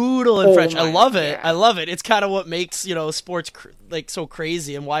 French. I love it. I love it. It's kind of what makes, sports so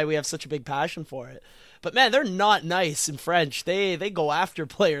crazy and why we have such a big passion for it. But man, they're not nice in French. They go after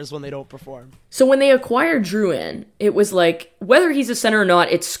players when they don't perform. So when they acquired Drouin, it was like, whether he's a center or not,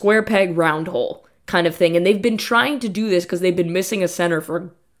 it's square peg, round hole kind of thing. And they've been trying to do this because they've been missing a center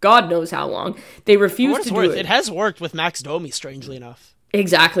for God knows how long. They refused to do it. It has worked with Max Domi, strangely enough.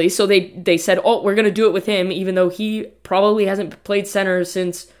 Exactly. So they said, we're going to do it with him, even though he probably hasn't played center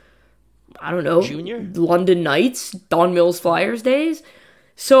since, I don't know, Junior? London Knights, Don Mills Flyers days.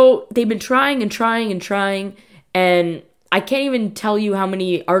 So they've been trying and trying and trying, and I can't even tell you how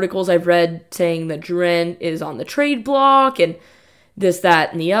many articles I've read saying that Drouin is on the trade block and this,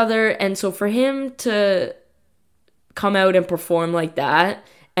 that, and the other. And so for him to come out and perform like that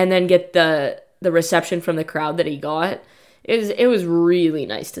and then get the reception from the crowd that he got, it was really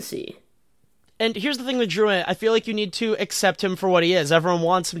nice to see. And here's the thing with Drouin. I feel like you need to accept him for what he is. Everyone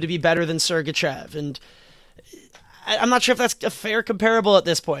wants him to be better than Sergachev. And I'm not sure if that's a fair comparable at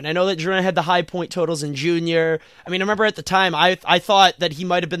this point. I know that Drouin had the high point totals in junior. I mean, I remember at the time, I thought that he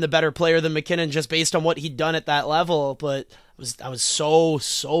might have been the better player than McKinnon just based on what he'd done at that level. But I was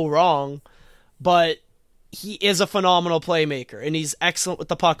so wrong. But he is a phenomenal playmaker. And he's excellent with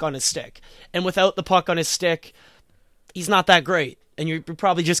the puck on his stick. And without the puck on his stick, he's not that great, and you're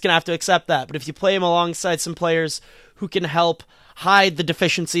probably just going to have to accept that. But if you play him alongside some players who can help hide the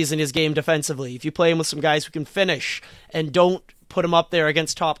deficiencies in his game defensively, if you play him with some guys who can finish and don't put him up there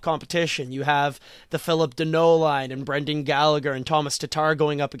against top competition, you have the Philip Deneau line and Brendan Gallagher and Thomas Tatar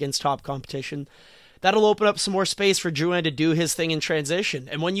going up against top competition, that'll open up some more space for Drouin to do his thing in transition.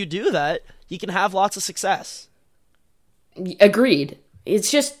 And when you do that, he can have lots of success. Agreed. It's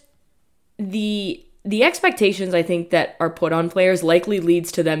just the expectations, I think, that are put on players likely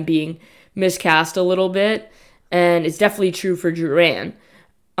leads to them being miscast a little bit, and it's definitely true for Drouin.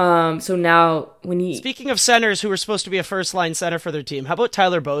 So now, Speaking of centers who were supposed to be a first-line center for their team, how about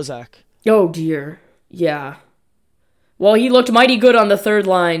Tyler Bozak? Oh, dear. Yeah. Well, he looked mighty good on the third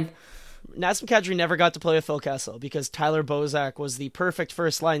line. Nazem Kadri never got to play with Phil Kessel because Tyler Bozak was the perfect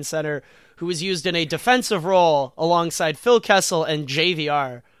first-line center who was used in a defensive role alongside Phil Kessel and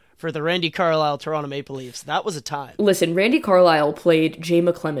JVR for the Randy Carlyle Toronto Maple Leafs. That was a time. Listen, Randy Carlyle played Jay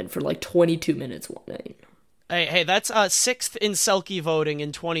McClement for like 22 minutes one night. Hey, that's 6th in Selke voting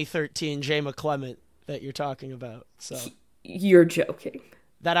in 2013, Jay McClement that you're talking about. So You're joking.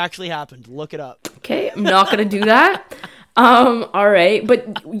 that actually happened. Look it up. Okay, I'm not going to do that. All right,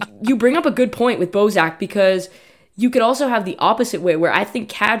 but you bring up a good point with Bozak, because you could also have the opposite way, where I think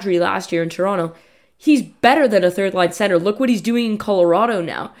Kadri last year in Toronto, he's better than a third-line center. Look what he's doing in Colorado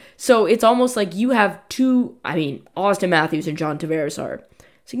now. So it's almost like you have Austin Matthews and John Tavares are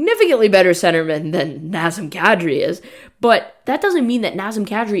significantly better centermen than Nazem Kadri is, but that doesn't mean that Nazem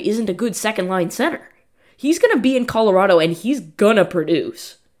Kadri isn't a good second-line center. He's going to be in Colorado, and he's going to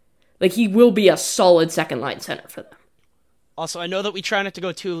produce. Like, he will be a solid second-line center for them. Also, I know that we try not to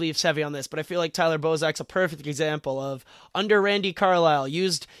go too Leafs heavy on this, but I feel like Tyler Bozak's a perfect example of under Randy Carlyle,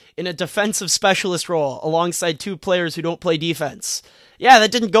 used in a defensive specialist role alongside two players who don't play defense. Yeah,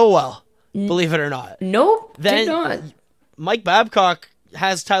 that didn't go well, believe it or not. Nope, Then did not. Mike Babcock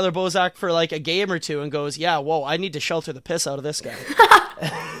has Tyler Bozak for like a game or two and goes, yeah, whoa, I need to shelter the piss out of this guy.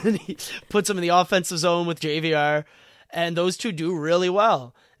 And he puts him in the offensive zone with JVR, and those two do really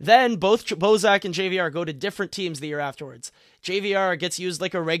well. Then both Bozak and JVR go to different teams the year afterwards. JVR gets used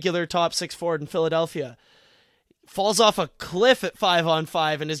like a regular top 6 forward in Philadelphia. Falls off a cliff at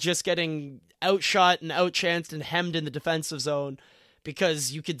 5-on-5 and is just getting outshot and outchanced and hemmed in the defensive zone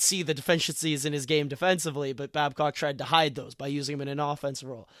because you could see the deficiencies in his game defensively, but Babcock tried to hide those by using him in an offensive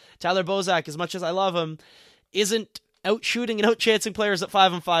role. Tyler Bozak, as much as I love him, isn't out-shooting and out-chancing players at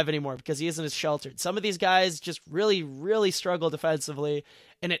 5-on-5 anymore because he isn't as sheltered. Some of these guys just really, really struggle defensively,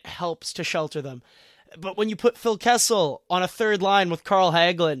 and it helps to shelter them. But when you put Phil Kessel on a third line with Carl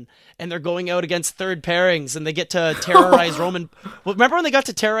Hagelin, and they're going out against third pairings, and they get to terrorize Roman... Well, remember when they got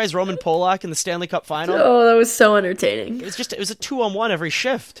to terrorize Roman Polak in the Stanley Cup final? Oh, that was so entertaining. It was a 2-on-1 every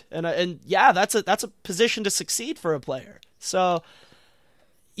shift. And yeah, that's a position to succeed for a player. So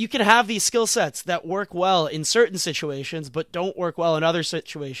you can have these skill sets that work well in certain situations, but don't work well in other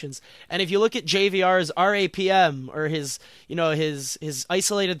situations. And if you look at JVR's RAPM, or his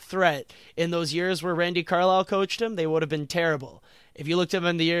isolated threat in those years where Randy Carlyle coached him, they would have been terrible. If you looked at them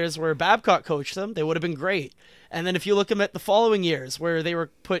in the years where Babcock coached them, they would have been great. And then if you look at them at the following years where they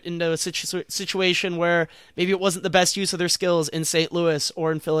were put into a situation where maybe it wasn't the best use of their skills in St. Louis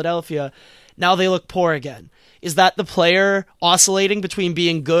or in Philadelphia, now they look poor again. Is that the player oscillating between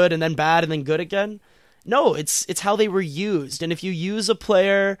being good and then bad and then good again? No, it's how they were used. And if you use a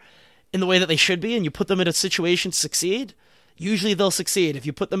player in the way that they should be and you put them in a situation to succeed, usually they'll succeed. If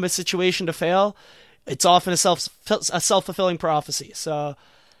you put them in a situation to fail, it's often a self-fulfilling prophecy. So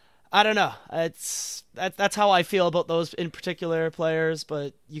I don't know. That's how I feel about those in particular players.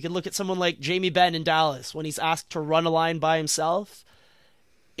 But you can look at someone like Jamie Benn in Dallas when he's asked to run a line by himself.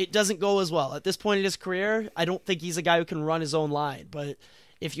 It doesn't go as well. At this point in his career, I don't think he's a guy who can run his own line. But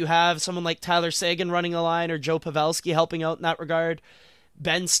if you have someone like Tyler Seguin running a line or Joe Pavelski helping out in that regard,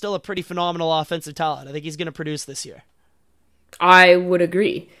 Ben's still a pretty phenomenal offensive talent. I think he's going to produce this year. I would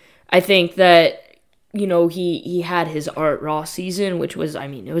agree. I think that, he had his Art Ross season, which was,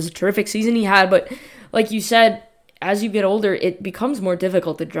 it was a terrific season he had. But like you said, as you get older, it becomes more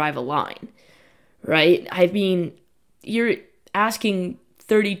difficult to drive a line, right? You're asking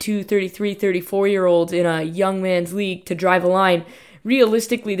 32, 33, 34-year-olds in a young man's league to drive a line.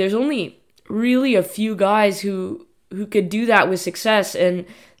 Realistically, there's only really a few guys who could do that with success, and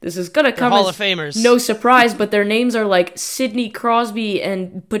this is going to come Hall as of Famers. No surprise, but their names are like Sidney Crosby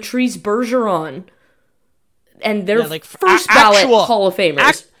and Patrice Bergeron, and they're first ballot Hall of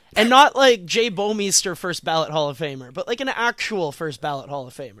Famers. And not like Jay Bouwmeester first ballot Hall of Famer, but like an actual first ballot Hall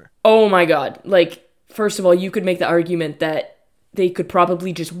of Famer. Oh my God. Like, first of all, you could make the argument that they could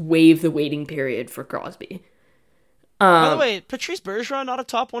probably just waive the waiting period for Crosby. By the way, Patrice Bergeron, not a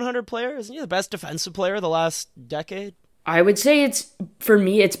top 100 player? Isn't he the best defensive player of the last decade? I would say for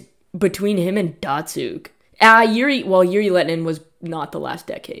me, it's between him and Datsuk. Yuri Lettinen was not the last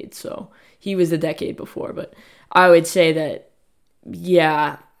decade, so he was the decade before. But I would say that,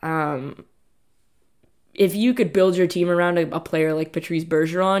 yeah, if you could build your team around a player like Patrice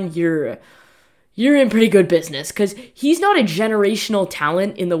Bergeron, you're in pretty good business, because he's not a generational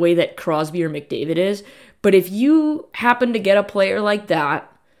talent in the way that Crosby or McDavid is. But if you happen to get a player like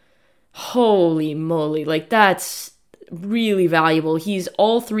that, holy moly, like, that's really valuable. He's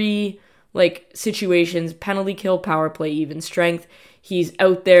all three, like, situations: penalty kill, power play, even strength. He's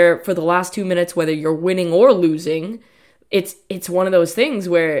out there for the last 2 minutes, whether you're winning or losing. It's one of those things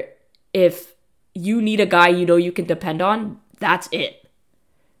where if you need a guy you can depend on, that's it.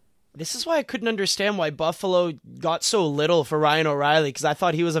 This is why I couldn't understand why Buffalo got so little for Ryan O'Reilly, because I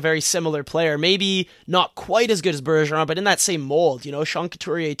thought he was a very similar player. Maybe not quite as good as Bergeron, but in that same mold. Sean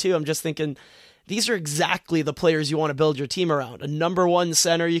Couturier too. I'm just thinking, these are exactly the players you want to build your team around. A number one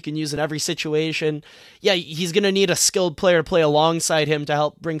center you can use in every situation. Yeah, he's going to need a skilled player to play alongside him to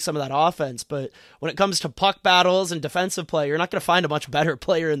help bring some of that offense. But when it comes to puck battles and defensive play, you're not going to find a much better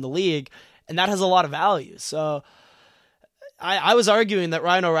player in the league, and that has a lot of value. So I was arguing that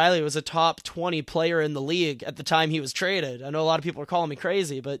Ryan O'Reilly was a top 20 player in the league at the time he was traded. I know a lot of people are calling me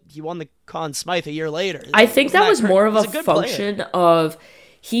crazy, but he won the Conn Smythe a year later. I think that was more of a function of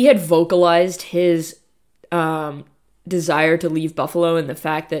he had vocalized his desire to leave Buffalo, and the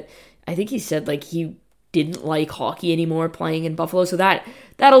fact that I think he said like he didn't like hockey anymore playing in Buffalo, so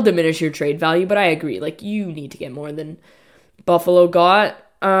that'll diminish your trade value. But I agree, like you need to get more than Buffalo got.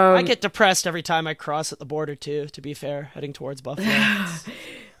 I get depressed every time I cross at the border too, to be fair, heading towards Buffalo.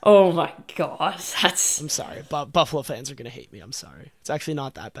 Oh my gosh, I'm sorry, Buffalo fans are going to hate me. I'm sorry. It's actually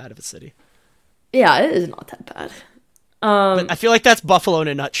not that bad of a city. Yeah, it is not that bad. But I feel like that's Buffalo in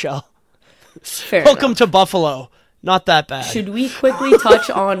a nutshell. Fair Welcome enough. to Buffalo. Not that bad. Should we quickly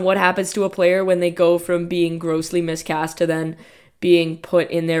touch on what happens to a player when they go from being grossly miscast to then being put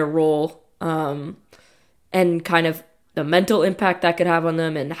in their role, and kind of the mental impact that could have on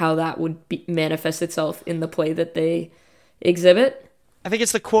them and how that would manifest itself in the play that they exhibit? I think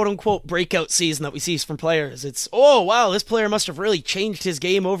it's the quote-unquote breakout season that we see from players. It's, oh, wow, this player must have really changed his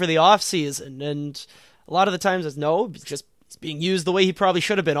game over the offseason. And a lot of the times it's no, it's just being used the way he probably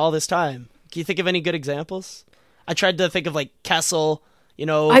should have been all this time. Can you think of any good examples? I tried to think of, like, Kessel,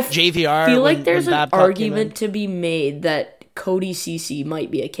 JVR. I feel like there's an argument to be made that Cody Ceci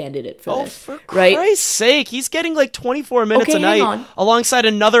might be a candidate for this. For Christ's sake, he's getting like 24 minutes a night alongside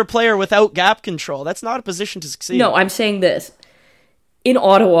another player without gap control. That's not a position to succeed. No, I'm saying this. In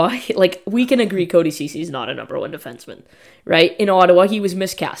Ottawa, like, we can agree Cody Ceci is not a number one defenseman, right? In Ottawa, he was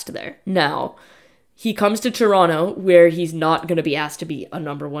miscast there. Now, he comes to Toronto, where he's not going to be asked to be a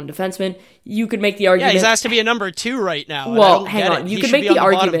number one defenseman. You could make the argument... Yeah, he's asked to be a number two right now. Well, hang on. You could make the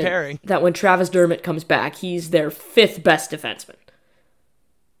argument that when Travis Dermott comes back, he's their fifth best defenseman.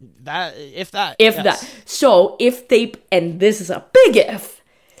 If that. So, if they... And this is a big if.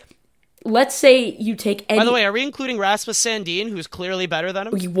 Let's say you take any... By the way, are we including Rasmus Sandin, who's clearly better than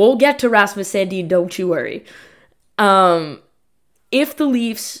him? We'll get to Rasmus Sandin, don't you worry. If the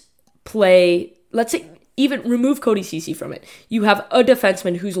Leafs play... Let's say, even remove Cody Ceci from it. You have a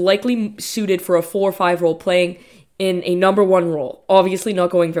defenseman who's likely suited for a 4-5 role playing in a number one role. Obviously not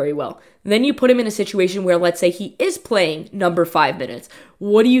going very well. Then you put him in a situation where, let's say, he is playing number 5 minutes.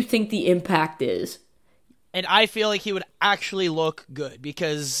 What do you think the impact is? And I feel like he would actually look good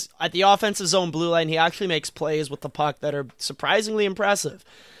because at the offensive zone blue line, he actually makes plays with the puck that are surprisingly impressive.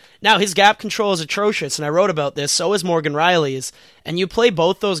 Now, his gap control is atrocious, and I wrote about this, so is Morgan Rielly's. And you play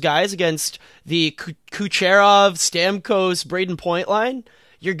both those guys against the Kucherov, Stamkos, Braden Point line,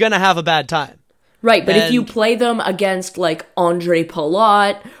 you're going to have a bad time. Right, but if you play them against, like, Andre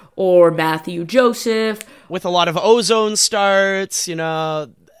Palat or Matthew Joseph... With a lot of ozone starts, it's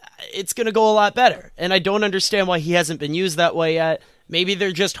going to go a lot better. And I don't understand why he hasn't been used that way yet. Maybe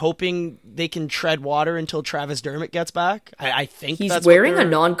they're just hoping they can tread water until Travis Dermott gets back. I think he's that's wearing a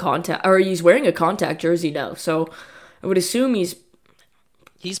non-contact, or he's wearing a contact jersey now. So I would assume he's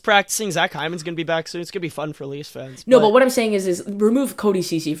practicing. Zach Hyman's going to be back soon. It's going to be fun for Leafs fans. No, but what I'm saying is remove Cody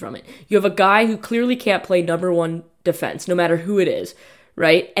Ceci from it. You have a guy who clearly can't play number one defense, no matter who it is,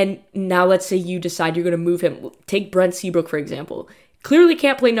 right? And now let's say you decide you're going to move him. Take Brent Seabrook, for example. Clearly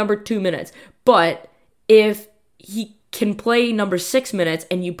can't play number 2 minutes, but if he can play number 6 minutes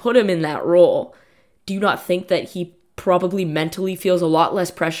and you put him in that role, do you not think that he probably mentally feels a lot less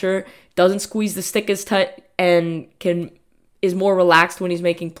pressure, doesn't squeeze the stick as tight, and is more relaxed when he's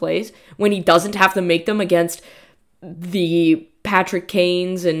making plays, when he doesn't have to make them against the Patrick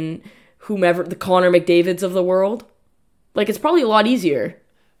Kanes and whomever, the Connor McDavids of the world? Like, it's probably a lot easier.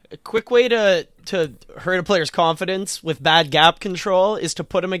 A quick way to hurt a player's confidence with bad gap control is to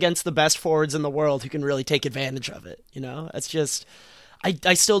put him against the best forwards in the world who can really take advantage of it. It's just...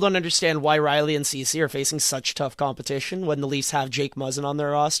 I still don't understand why Rielly and Ceci are facing such tough competition when the Leafs have Jake Muzzin on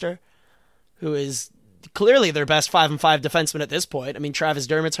their roster, who is clearly their best 5-on-5 defenseman at this point. I mean, Travis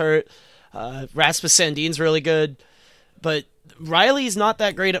Dermott's hurt. Rasmus Sandin's really good. But Rielly's not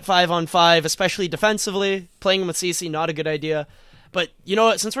that great at 5-on-5, especially defensively. Playing him with Ceci, not a good idea. But you know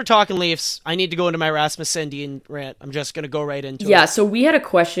what? Since we're talking Leafs, I need to go into my Rasmus Sandin rant. I'm just going to go right into it. Yeah, so we had a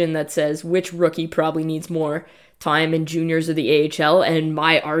question that says, which rookie probably needs more time in juniors of the AHL, and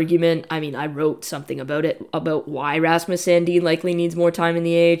my argument, I mean, I wrote something about it, about why Rasmus Sandin likely needs more time in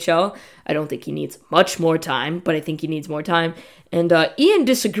the AHL. I don't think he needs much more time, but I think he needs more time. And Ian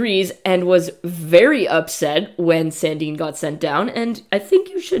disagrees and was very upset when Sandin got sent down, and I think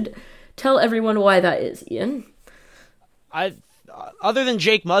you should tell everyone why that is, Ian. Other than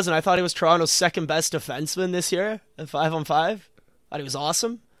Jake Muzzin, I thought he was Toronto's second best defenseman this year at 5-on-5. Thought he was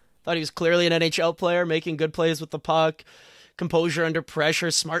awesome. Thought he was clearly an NHL player, making good plays with the puck, composure under pressure,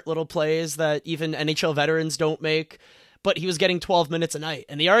 smart little plays that even NHL veterans don't make. But he was getting 12 minutes a night.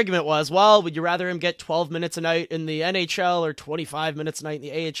 And the argument was, well, would you rather him get 12 minutes a night in the NHL or 25 minutes a night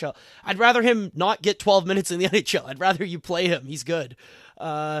in the AHL? I'd rather him not get 12 minutes in the NHL. I'd rather you play him. He's good.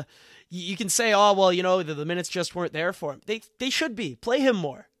 You can say, oh, well, the minutes just weren't there for him. They should be. Play him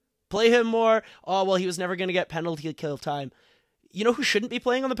more. Play him more. Oh, well, he was never going to get penalty kill time. You know who shouldn't be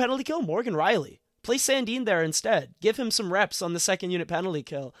playing on the penalty kill? Morgan Rielly. Play Sandin there instead. Give him some reps on the second unit penalty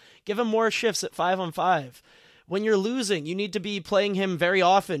kill. Give him more shifts at 5-on-5. When you're losing, you need to be playing him very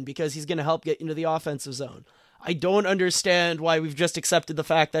often because he's going to help get into the offensive zone. I don't understand why we've just accepted the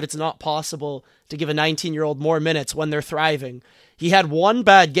fact that it's not possible to give a 19-year-old more minutes when they're thriving. He had one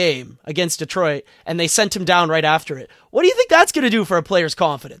bad game against Detroit, and they sent him down right after it. What do you think that's going to do for a player's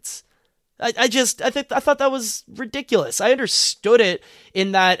confidence? I thought that was ridiculous. I understood it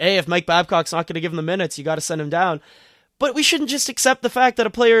in that, hey, if Mike Babcock's not going to give him the minutes, you got to send him down. But we shouldn't just accept the fact that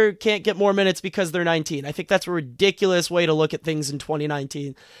a player can't get more minutes because they're 19. I think that's a ridiculous way to look at things in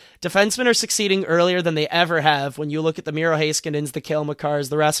 2019. Defensemen are succeeding earlier than they ever have when you look at the Miro Heiskanens, the Cale Makars,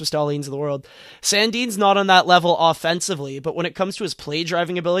 the Rasmus Dahlins of the world. Sandin's not on that level offensively, but when it comes to his play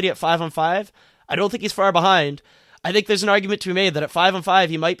driving ability at 5-on-5, I don't think he's far behind. I think there's an argument to be made that at 5-on-5,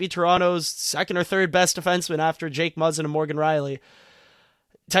 he might be Toronto's second or third best defenseman after Jake Muzzin and Morgan Rielly.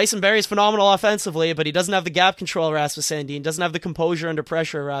 Tyson Barrie's phenomenal offensively, but he doesn't have the gap control of Rasmus Sandin, doesn't have the composure under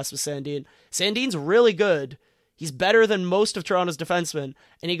pressure of Rasmus Sandin. Sandin's really good. He's better than most of Toronto's defensemen,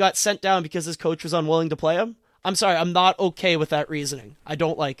 and he got sent down because his coach was unwilling to play him. I'm sorry, I'm not okay with that reasoning. I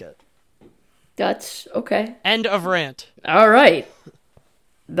don't like it. That's okay. End of rant. All right.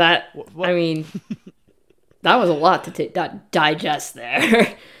 I mean, that was a lot to digest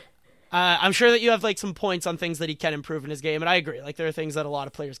there. I'm sure that you have some points on things that he can improve in his game, and I agree. There are things that a lot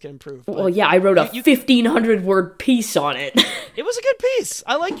of players can improve. Well, yeah, I wrote a 1,500-word piece on it. It was a good piece.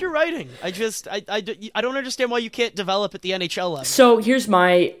 I like your writing. I don't understand why you can't develop at the NHL level. So here's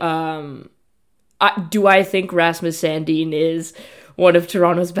my, do I think Rasmus Sandin is one of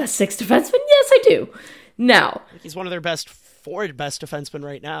Toronto's best 6 defensemen? Yes, I do. Now, he's one of their best 4 best defensemen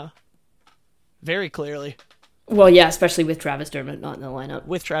right now. Very clearly. Well, yeah, especially with Travis Dermott not in the lineup.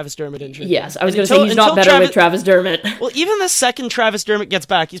 With Travis Dermott injured. Yes, I was going to say he's not better with Travis Dermott. Well, even the second Travis Dermott gets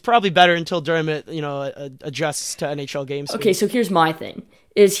back, he's probably better until Dermott, adjusts to NHL games. Okay, so here's my thing.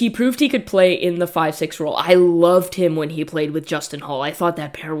 Is he proved he could play in the 5-6 role. I loved him when he played with Justin Hall. I thought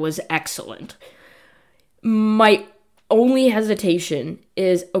that pair was excellent. My only hesitation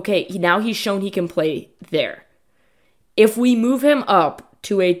is, okay, now he's shown he can play there. If we move him up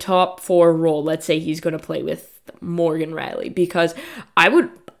to a top 4 role, let's say he's going to play with Morgan Rielly, because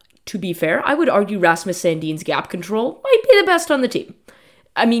to be fair, I would argue Rasmus Sandin's gap control might be the best on the team.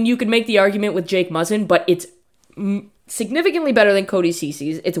 I mean, you could make the argument with Jake Muzzin, but it's significantly better than Cody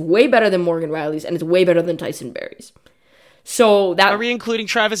Cece's, it's way better than Morgan Rielly's, and it's way better than Tyson Barrie's. So that... Are we including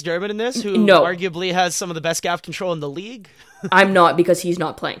Travis Dermott in this, who no. arguably has some of the best gap control in the league? I'm not, because he's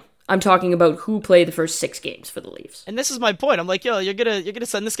not playing. I'm talking about who played the first 6 games for the Leafs. And this is my point. I'm like, you're gonna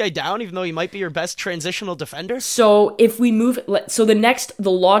send this guy down even though he might be your best transitional defender? So if we move... So the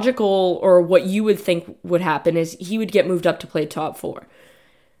logical, or what you would think would happen, is he would get moved up to play top 4.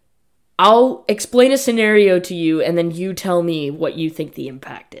 I'll explain a scenario to you, and then you tell me what you think the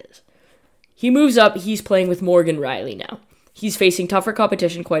impact is. He moves up, he's playing with Morgan Rielly now. He's facing tougher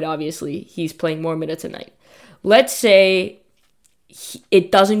competition, quite obviously. He's playing more minutes a night. Let's say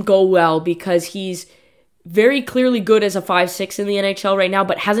it doesn't go well because he's very clearly good as a 5-6 in the NHL right now,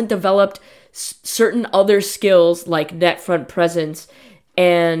 but hasn't developed certain other skills like net front presence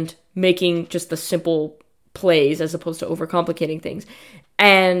and making just the simple plays as opposed to overcomplicating things.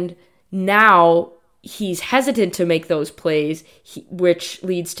 And now he's hesitant to make those plays, which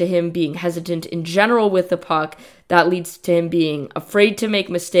leads to him being hesitant in general with the puck. That leads to him being afraid to make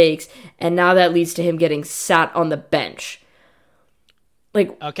mistakes, and now that leads to him getting sat on the bench.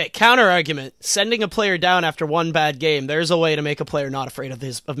 Okay, counter argument. Sending a player down after one bad game, there's a way to make a player not afraid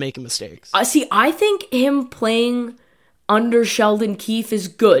of making mistakes. I think him playing under Sheldon Keefe is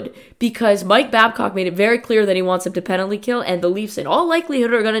good, because Mike Babcock made it very clear that he wants him to penalty kill, and the Leafs in all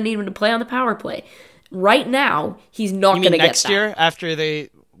likelihood are going to need him to play on the power play. Right now, he's not You going to mean get next that. year after they...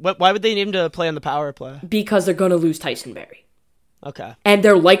 Why would they need him to play on the power play? Because they're going to lose Tyson Berry. Okay. And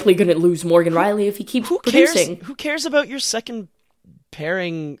they're likely going to lose Morgan Riley if he keeps producing. Who cares about your second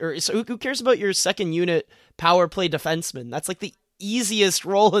pairing, or who cares about your second unit power play defenseman? That's like the easiest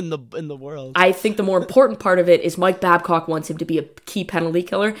role in the world. I think the more important part of it is Mike Babcock wants him to be a key penalty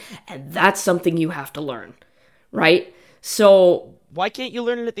killer, and that's something you have to learn, right? So why can't you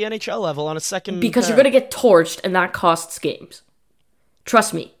learn it at the NHL level on a second? Because you're going to get torched, and that costs games.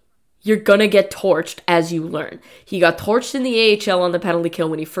 Trust me. You're going to get torched as you learn. He got torched in the AHL on the penalty kill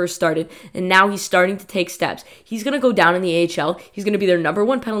when he first started, and now he's starting to take steps. He's going to go down in the AHL. He's going to be their number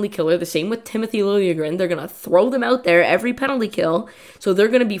one penalty killer. The same with Timothy Liljegren. They're going to throw them out there every penalty kill. So they're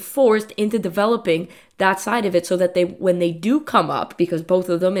going to be forced into developing that side of it so that when they do come up, because both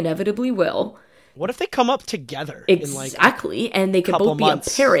of them inevitably will. What if they come up together? Exactly, and they could both be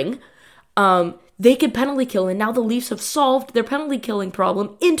months. a pairing. They could penalty kill, and now the Leafs have solved their penalty killing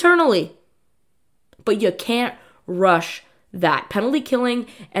problem internally. But you can't rush that. Penalty killing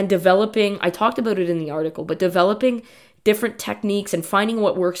and developing, I talked about it in the article, but developing different techniques and finding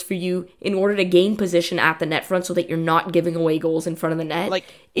what works for you in order to gain position at the net front so that you're not giving away goals in front of the net. Like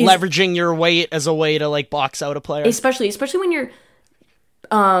leveraging your weight as a way to like box out a player. Especially when you're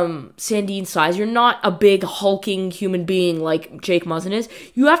Sandin size, you're not a big hulking human being like Jake Muzzin is.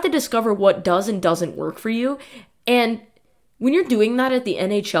 You have to discover what does and doesn't work for you. And when you're doing that at the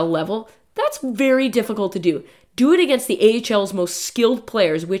NHL level, that's very difficult to do. Do it against the AHL's most skilled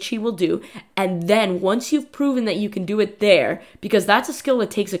players, which he will do. And then once you've proven that you can do it there, because that's a skill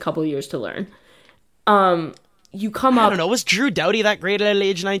that takes a couple years to learn, you come up... I don't know, was Drew Doughty that great at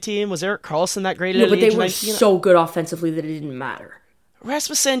age 19? Was Erik Karlsson that great at age 19? No, but they were so good offensively that it didn't matter.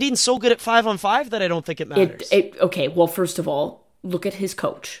 Rasmus Sandin's so good at 5-on-5 that I don't think it matters. Okay, well, first of all, look at his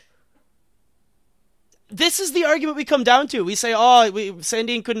coach. This is the argument we come down to. We say,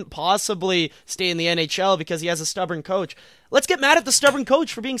 Sandin couldn't possibly stay in the NHL because he has a stubborn coach. Let's get mad at the stubborn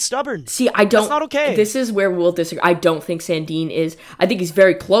coach for being stubborn. See, I don't... That's not okay. This is where we'll disagree. I don't think Sandin is... I think he's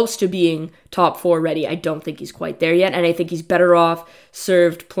very close to being top 4 ready. I don't think he's quite there yet, and I think he's better off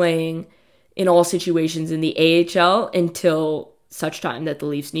served playing in all situations in the AHL until such time that the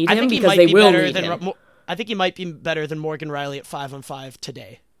Leafs need him, because they will need him. I think he might be better than Morgan Riley at 5-on-5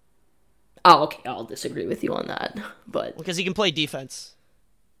 today. Oh, okay, I'll disagree with you on that, but... Because he can play defense.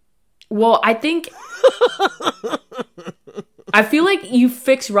 Well, I think... I feel like you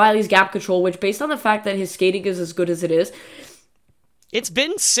fix Riley's gap control, which, based on the fact that his skating is as good as it is... It's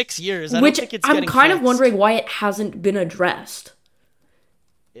been 6 years. I'm kind of wondering why it hasn't been addressed.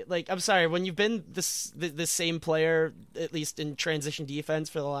 I'm sorry, when you've been the same player, at least in transition defense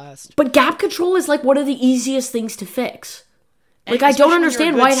for the last... But gap control is like one of the easiest things to fix. Like, I don't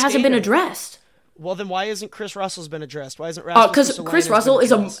understand why it hasn't been addressed. Well, then why isn't Chris Russell's been addressed? Why isn't Rasmus? Because Chris Russell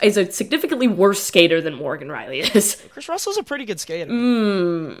is a significantly worse skater than Morgan Riley is. Chris Russell's a pretty good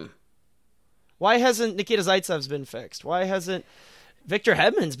skater. Why hasn't Nikita Zaitsev's been fixed? Why hasn't Victor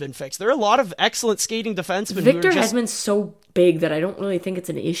Hedman's been fixed? There are a lot of excellent skating defensemen. Victor Hedman's so big that I don't really think it's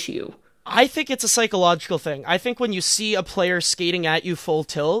an issue. I think it's a psychological thing. I think when you see a player skating at you full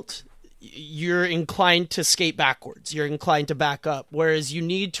tilt, you're inclined to skate backwards. You're inclined to back up. Whereas you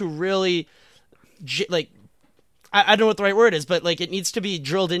need to really, I don't know what the right word is, but it needs to be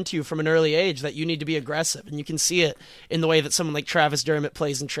drilled into you from an early age that you need to be aggressive. And you can see it in the way that someone like Travis Dermott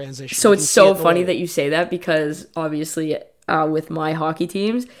plays in transition. So it's so funny that you say that, because obviously with my hockey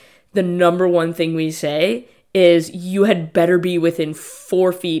teams, the number one thing we say is you had better be within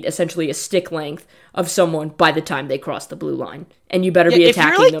 4 feet, essentially a stick length, of someone by the time they cross the blue line. And you better be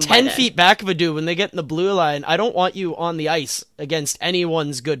attacking them. If you're 10 feet back of a dude when they get in the blue line, I don't want you on the ice against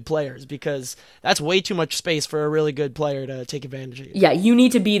anyone's good players, because that's way too much space for a really good player to take advantage of you. Yeah, you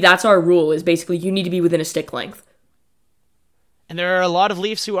need to be, that's our rule, is basically you need to be within a stick length. And there are a lot of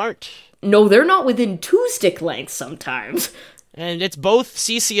Leafs who aren't. No, they're not within 2 stick lengths sometimes. And it's both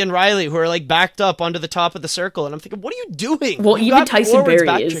Ceci and Riley who are backed up onto the top of the circle. And I'm thinking, what are you doing? Well, even Tyson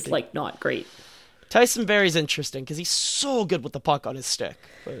Berry is not great. Tyson Berry's interesting because he's so good with the puck on his stick.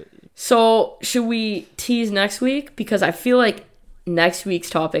 So, should we tease next week? Because I feel like next week's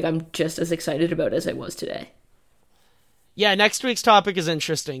topic I'm just as excited about as I was today. Yeah, next week's topic is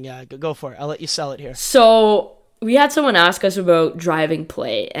interesting. Yeah, go for it. I'll let you sell it here. So, we had someone ask us about driving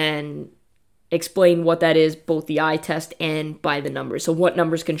play and explain what that is, both the eye test and by the numbers. So, what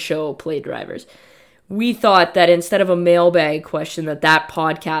numbers can show play drivers. We thought that instead of a mailbag question, that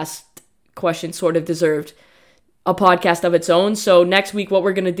podcast question sort of deserved a podcast of its own. So next week what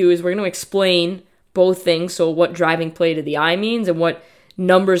we're going to do is we're going to explain both things. So what driving play to the eye means and what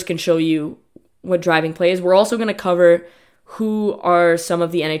numbers can show you what driving play is. We're also going to cover who are some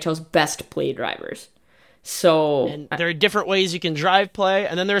of the NHL's best play drivers. So, and there are different ways you can drive play,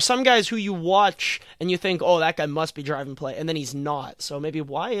 and then there are some guys who you watch and you think, oh, that guy must be driving play, and then he's not. So maybe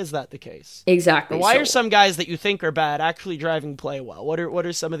why is that the case? Exactly. Or why are some guys that you think are bad actually driving play well? What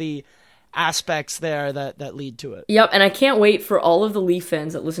are some of the aspects there that lead to it? Yep, and I can't wait for all of the Leaf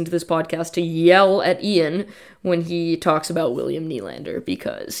fans that listen to this podcast to yell at Ian when he talks about William Nylander,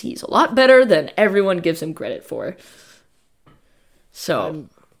 because he's a lot better than everyone gives him credit for. So...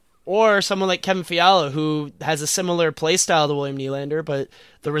 or someone like Kevin Fiala, who has a similar play style to William Nylander, but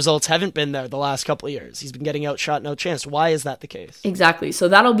the results haven't been there the last couple of years. He's been getting outshot and outchanced. Why is that the case? Exactly. So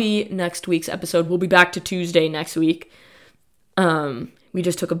that'll be next week's episode. We'll be back to Tuesday next week. We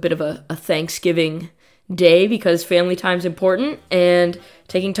just took a bit of a Thanksgiving day because family time's important, and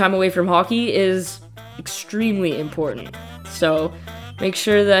taking time away from hockey is extremely important. So make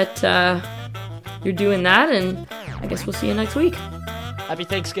sure that you're doing that, and I guess we'll see you next week. Happy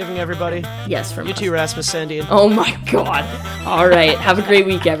Thanksgiving, everybody. Yes, from you us. too, Rasmus Sandin. Oh my God. All right. Have a great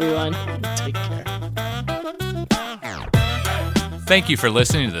week, everyone. Take care. Thank you for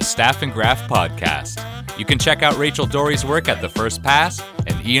listening to the Staff and Graph podcast. You can check out Rachel Dory's work at The First Pass,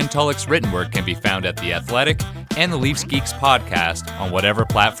 and Ian Tulloch's written work can be found at The Athletic and the Leafs Geeks podcast on whatever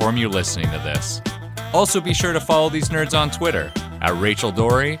platform you're listening to this. Also be sure to follow these nerds on Twitter at Rachel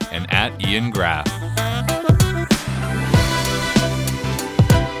Dory and at Ian Graff.